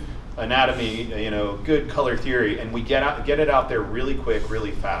 good anatomy, good color theory, and we get it out there really quick,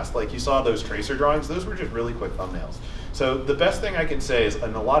 really fast. Like you saw those tracer drawings, those were just really quick thumbnails. So the best thing I can say is,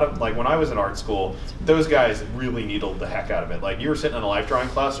 in a lot of, like when I was in art school, those guys really needled the heck out of it. Like you were sitting in a life drawing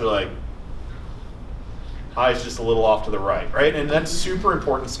class, they're like, eyes just a little off to the right, right? And that's super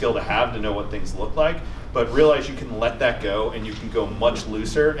important skill to have, to know what things look like, but realize you can let that go and you can go much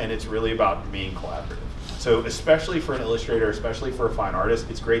looser, and it's really about being collaborative. So especially for an illustrator, especially for a fine artist,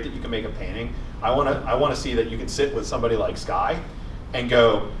 it's great that you can make a painting. I want to see that you can sit with somebody like Sky and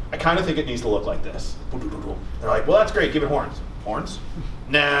go, I kind of think it needs to look like this. They're like, well, that's great, give it horns. Horns?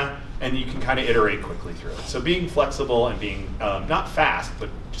 Nah. And you can kind of iterate quickly through it. So being flexible and being not fast, but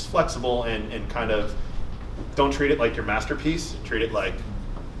just flexible and kind of don't treat it like your masterpiece. Treat it like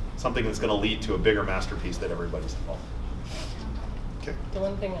something that's going to lead to a bigger masterpiece that everybody's involved. Okay. The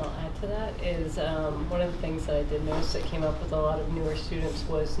one thing I'll add to that is one of the things that I did notice that came up with a lot of newer students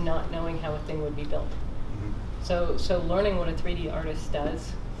was not knowing how a thing would be built. So learning what a 3D artist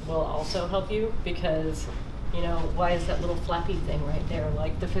does will also help you, because why is that little flappy thing right there?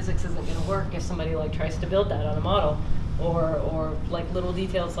 Like, the physics isn't going to work if somebody like tries to build that on a model, or like little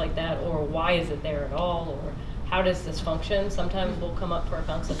details like that, or why is it there at all, or how does this function? Sometimes we'll come up for a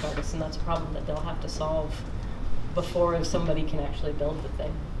concept artist, and that's a problem that they'll have to solve before somebody can actually build the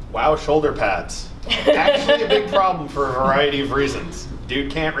thing. Wow, shoulder pads. Actually a big problem for a variety of reasons. Dude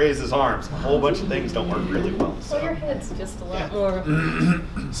can't raise his arms. A whole bunch of things don't work really well. So. Well, your head's just a lot more...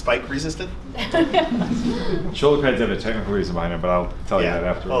 Spike resistant? Shoulder pads have a technical reason behind it, but I'll tell you that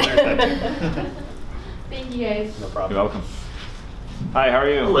afterwards. Oh, there's that too. Thank you, guys. No problem. You're welcome. Hi, how are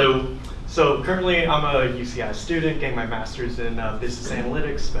you? Hello. So currently I'm a UCI student getting my master's in business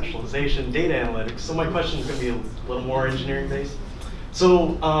analytics, specialization, data analytics. So my question is going to be a little more engineering based.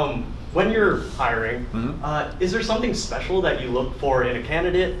 So when you're hiring, is there something special that you look for in a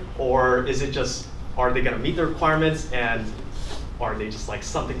candidate, or is it just, are they going to meet the requirements, and are they just like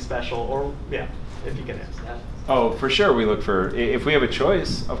something special, or yeah, if you can answer that. Oh, for sure we look for, if we have a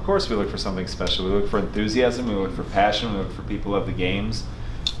choice, of course we look for something special. We look for enthusiasm, we look for passion, we look for people who love the games.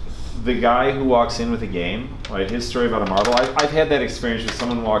 the guy who walks in with a game, right? His story about a marble. I've had that experience where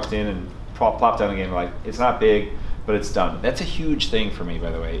someone walked in and plopped down a game like, it's not big, but it's done. That's a huge thing for me,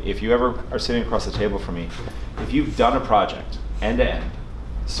 by the way. If you ever are sitting across the table from me, if you've done a project, end to end,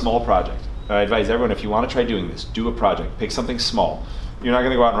 small project, I advise everyone, if you want to try doing this, do a project. Pick something small. You're not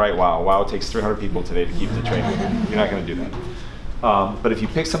going to go out and write WoW. WoW takes 300 people today to keep the train moving. You're not going to do that. But if you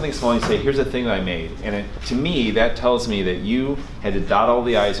pick something small and you say, here's a thing that I made, and to me, that tells me that you had to dot all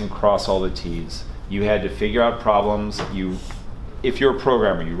the I's and cross all the T's. You had to figure out problems. If you're a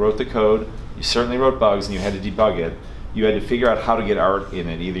programmer, you wrote the code, you certainly wrote bugs, and you had to debug it. You had to figure out how to get art in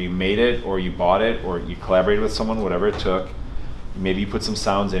it. Either you made it, or you bought it, or you collaborated with someone, whatever it took. Maybe you put some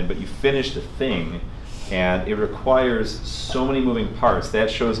sounds in, but you finished the thing, and it requires so many moving parts. That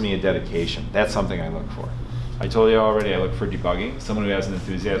shows me a dedication. That's something I look for. I told you already, I look for debugging, someone who has an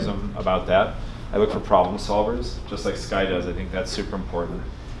enthusiasm about that. I look for problem solvers, just like Sky does. I think that's super important.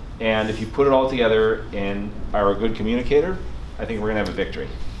 And if you put it all together and are a good communicator, I think we're going to have a victory.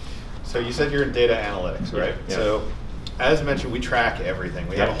 So you said you're in data analytics, right? Yeah. So as mentioned, we track everything.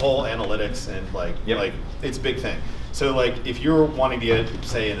 We have a whole like it's a big thing. So like if you're wanting to get,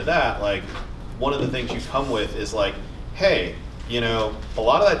 say, into that, like one of the things you come with is like, hey, you know, a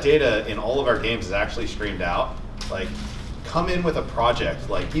lot of that data in all of our games is actually streamed out. Like, come in with a project,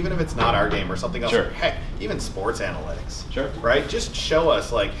 like even if it's not our game or something else. Sure. Heck, even sports analytics. Sure. Right? Just show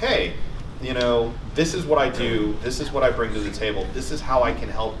us like, hey, you know, this is what I do. This is what I bring to the table. This is how I can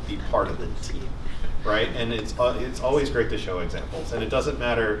help be part of the team. Right? And it's always great to show examples. And it doesn't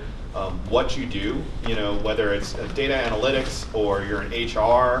matter what you do, you know, whether it's data analytics or you're in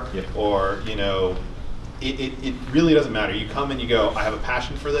HR or, you know, it really doesn't matter. You come and you go, I have a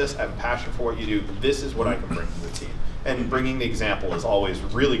passion for this, I have a passion for what you do, this is what I can bring to the team. And bringing the example is always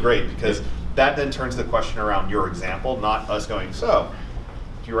really great because that then turns the question around your example, not us going, so,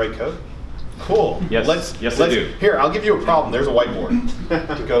 do you write code? Cool. Yes, let's I do. Here, I'll give you a problem. There's a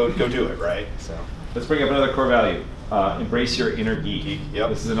whiteboard. go do it, right? So let's bring up another core value. Embrace your inner geek.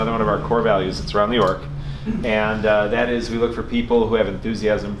 This is another one of our core values. It's around the org. And that is, we look for people who have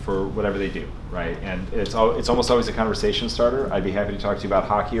enthusiasm for whatever they do, right? And it's almost always a conversation starter. I'd be happy to talk to you about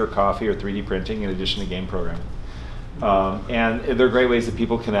hockey or coffee or 3D printing in addition to game programming. And they're great ways that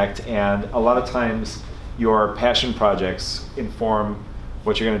people connect. And a lot of times, your passion projects inform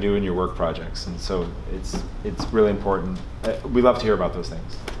what you're going to do in your work projects. And so it's really important. We love to hear about those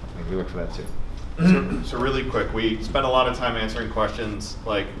things. We look for that too. So really quick, we spent a lot of time answering questions.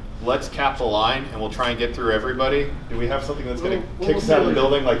 Like, let's cap the line, and we'll try and get through everybody. Do we have something that's going to kick us out of the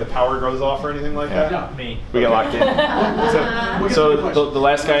building, like the power goes off or anything like that? Not me. We get locked in. so the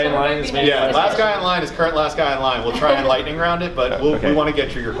last guy in line is maybe last guy in line is current last guy in line. We'll try and lightning round it, but we want to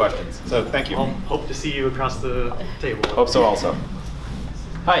get through your questions. So thank you. Hope to see you across the table. Hope so also.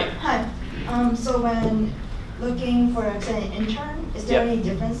 Hi. Hi. So when looking for, say, an intern, is there any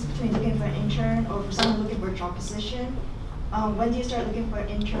difference between looking for an intern or for someone looking for a job position? When do you start looking for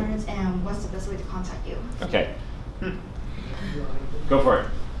interns, and what's the best way to contact you? Okay. Go for it.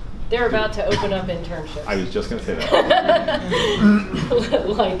 They're about to open up internships. I was just going to say that.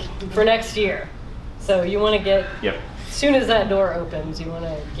 Like, for next year. So you want to get, as soon as that door opens, you want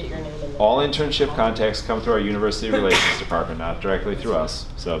to get your name in there. All internship contacts come through our university relations department, not directly through us.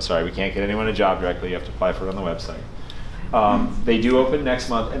 So sorry, we can't get anyone a job directly. You have to apply for it on the website. They do open next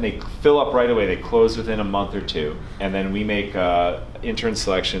month, and they fill up right away. They close within a month or two. And then we make intern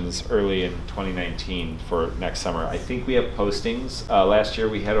selections early in 2019 for next summer. I think we have postings. Last year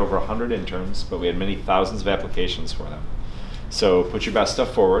we had over 100 interns, but we had many thousands of applications for them. So put your best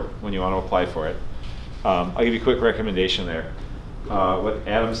stuff forward when you want to apply for it. I'll give you a quick recommendation there. What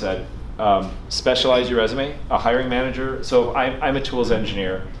Adam said, specialize your resume. A hiring manager, so I'm a tools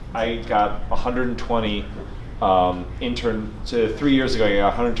engineer. I got 120 intern, 3 years ago I got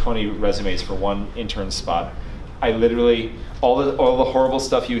 120 resumes for one intern spot. I literally, all the horrible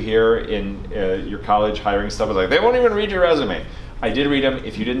stuff you hear in your college hiring stuff is like, they won't even read your resume. I did read them.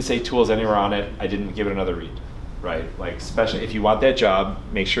 If you didn't say tools anywhere on it, I didn't give it another read. Right, like especially if you want that job,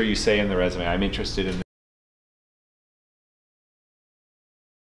 make sure you say in the resume, I'm interested in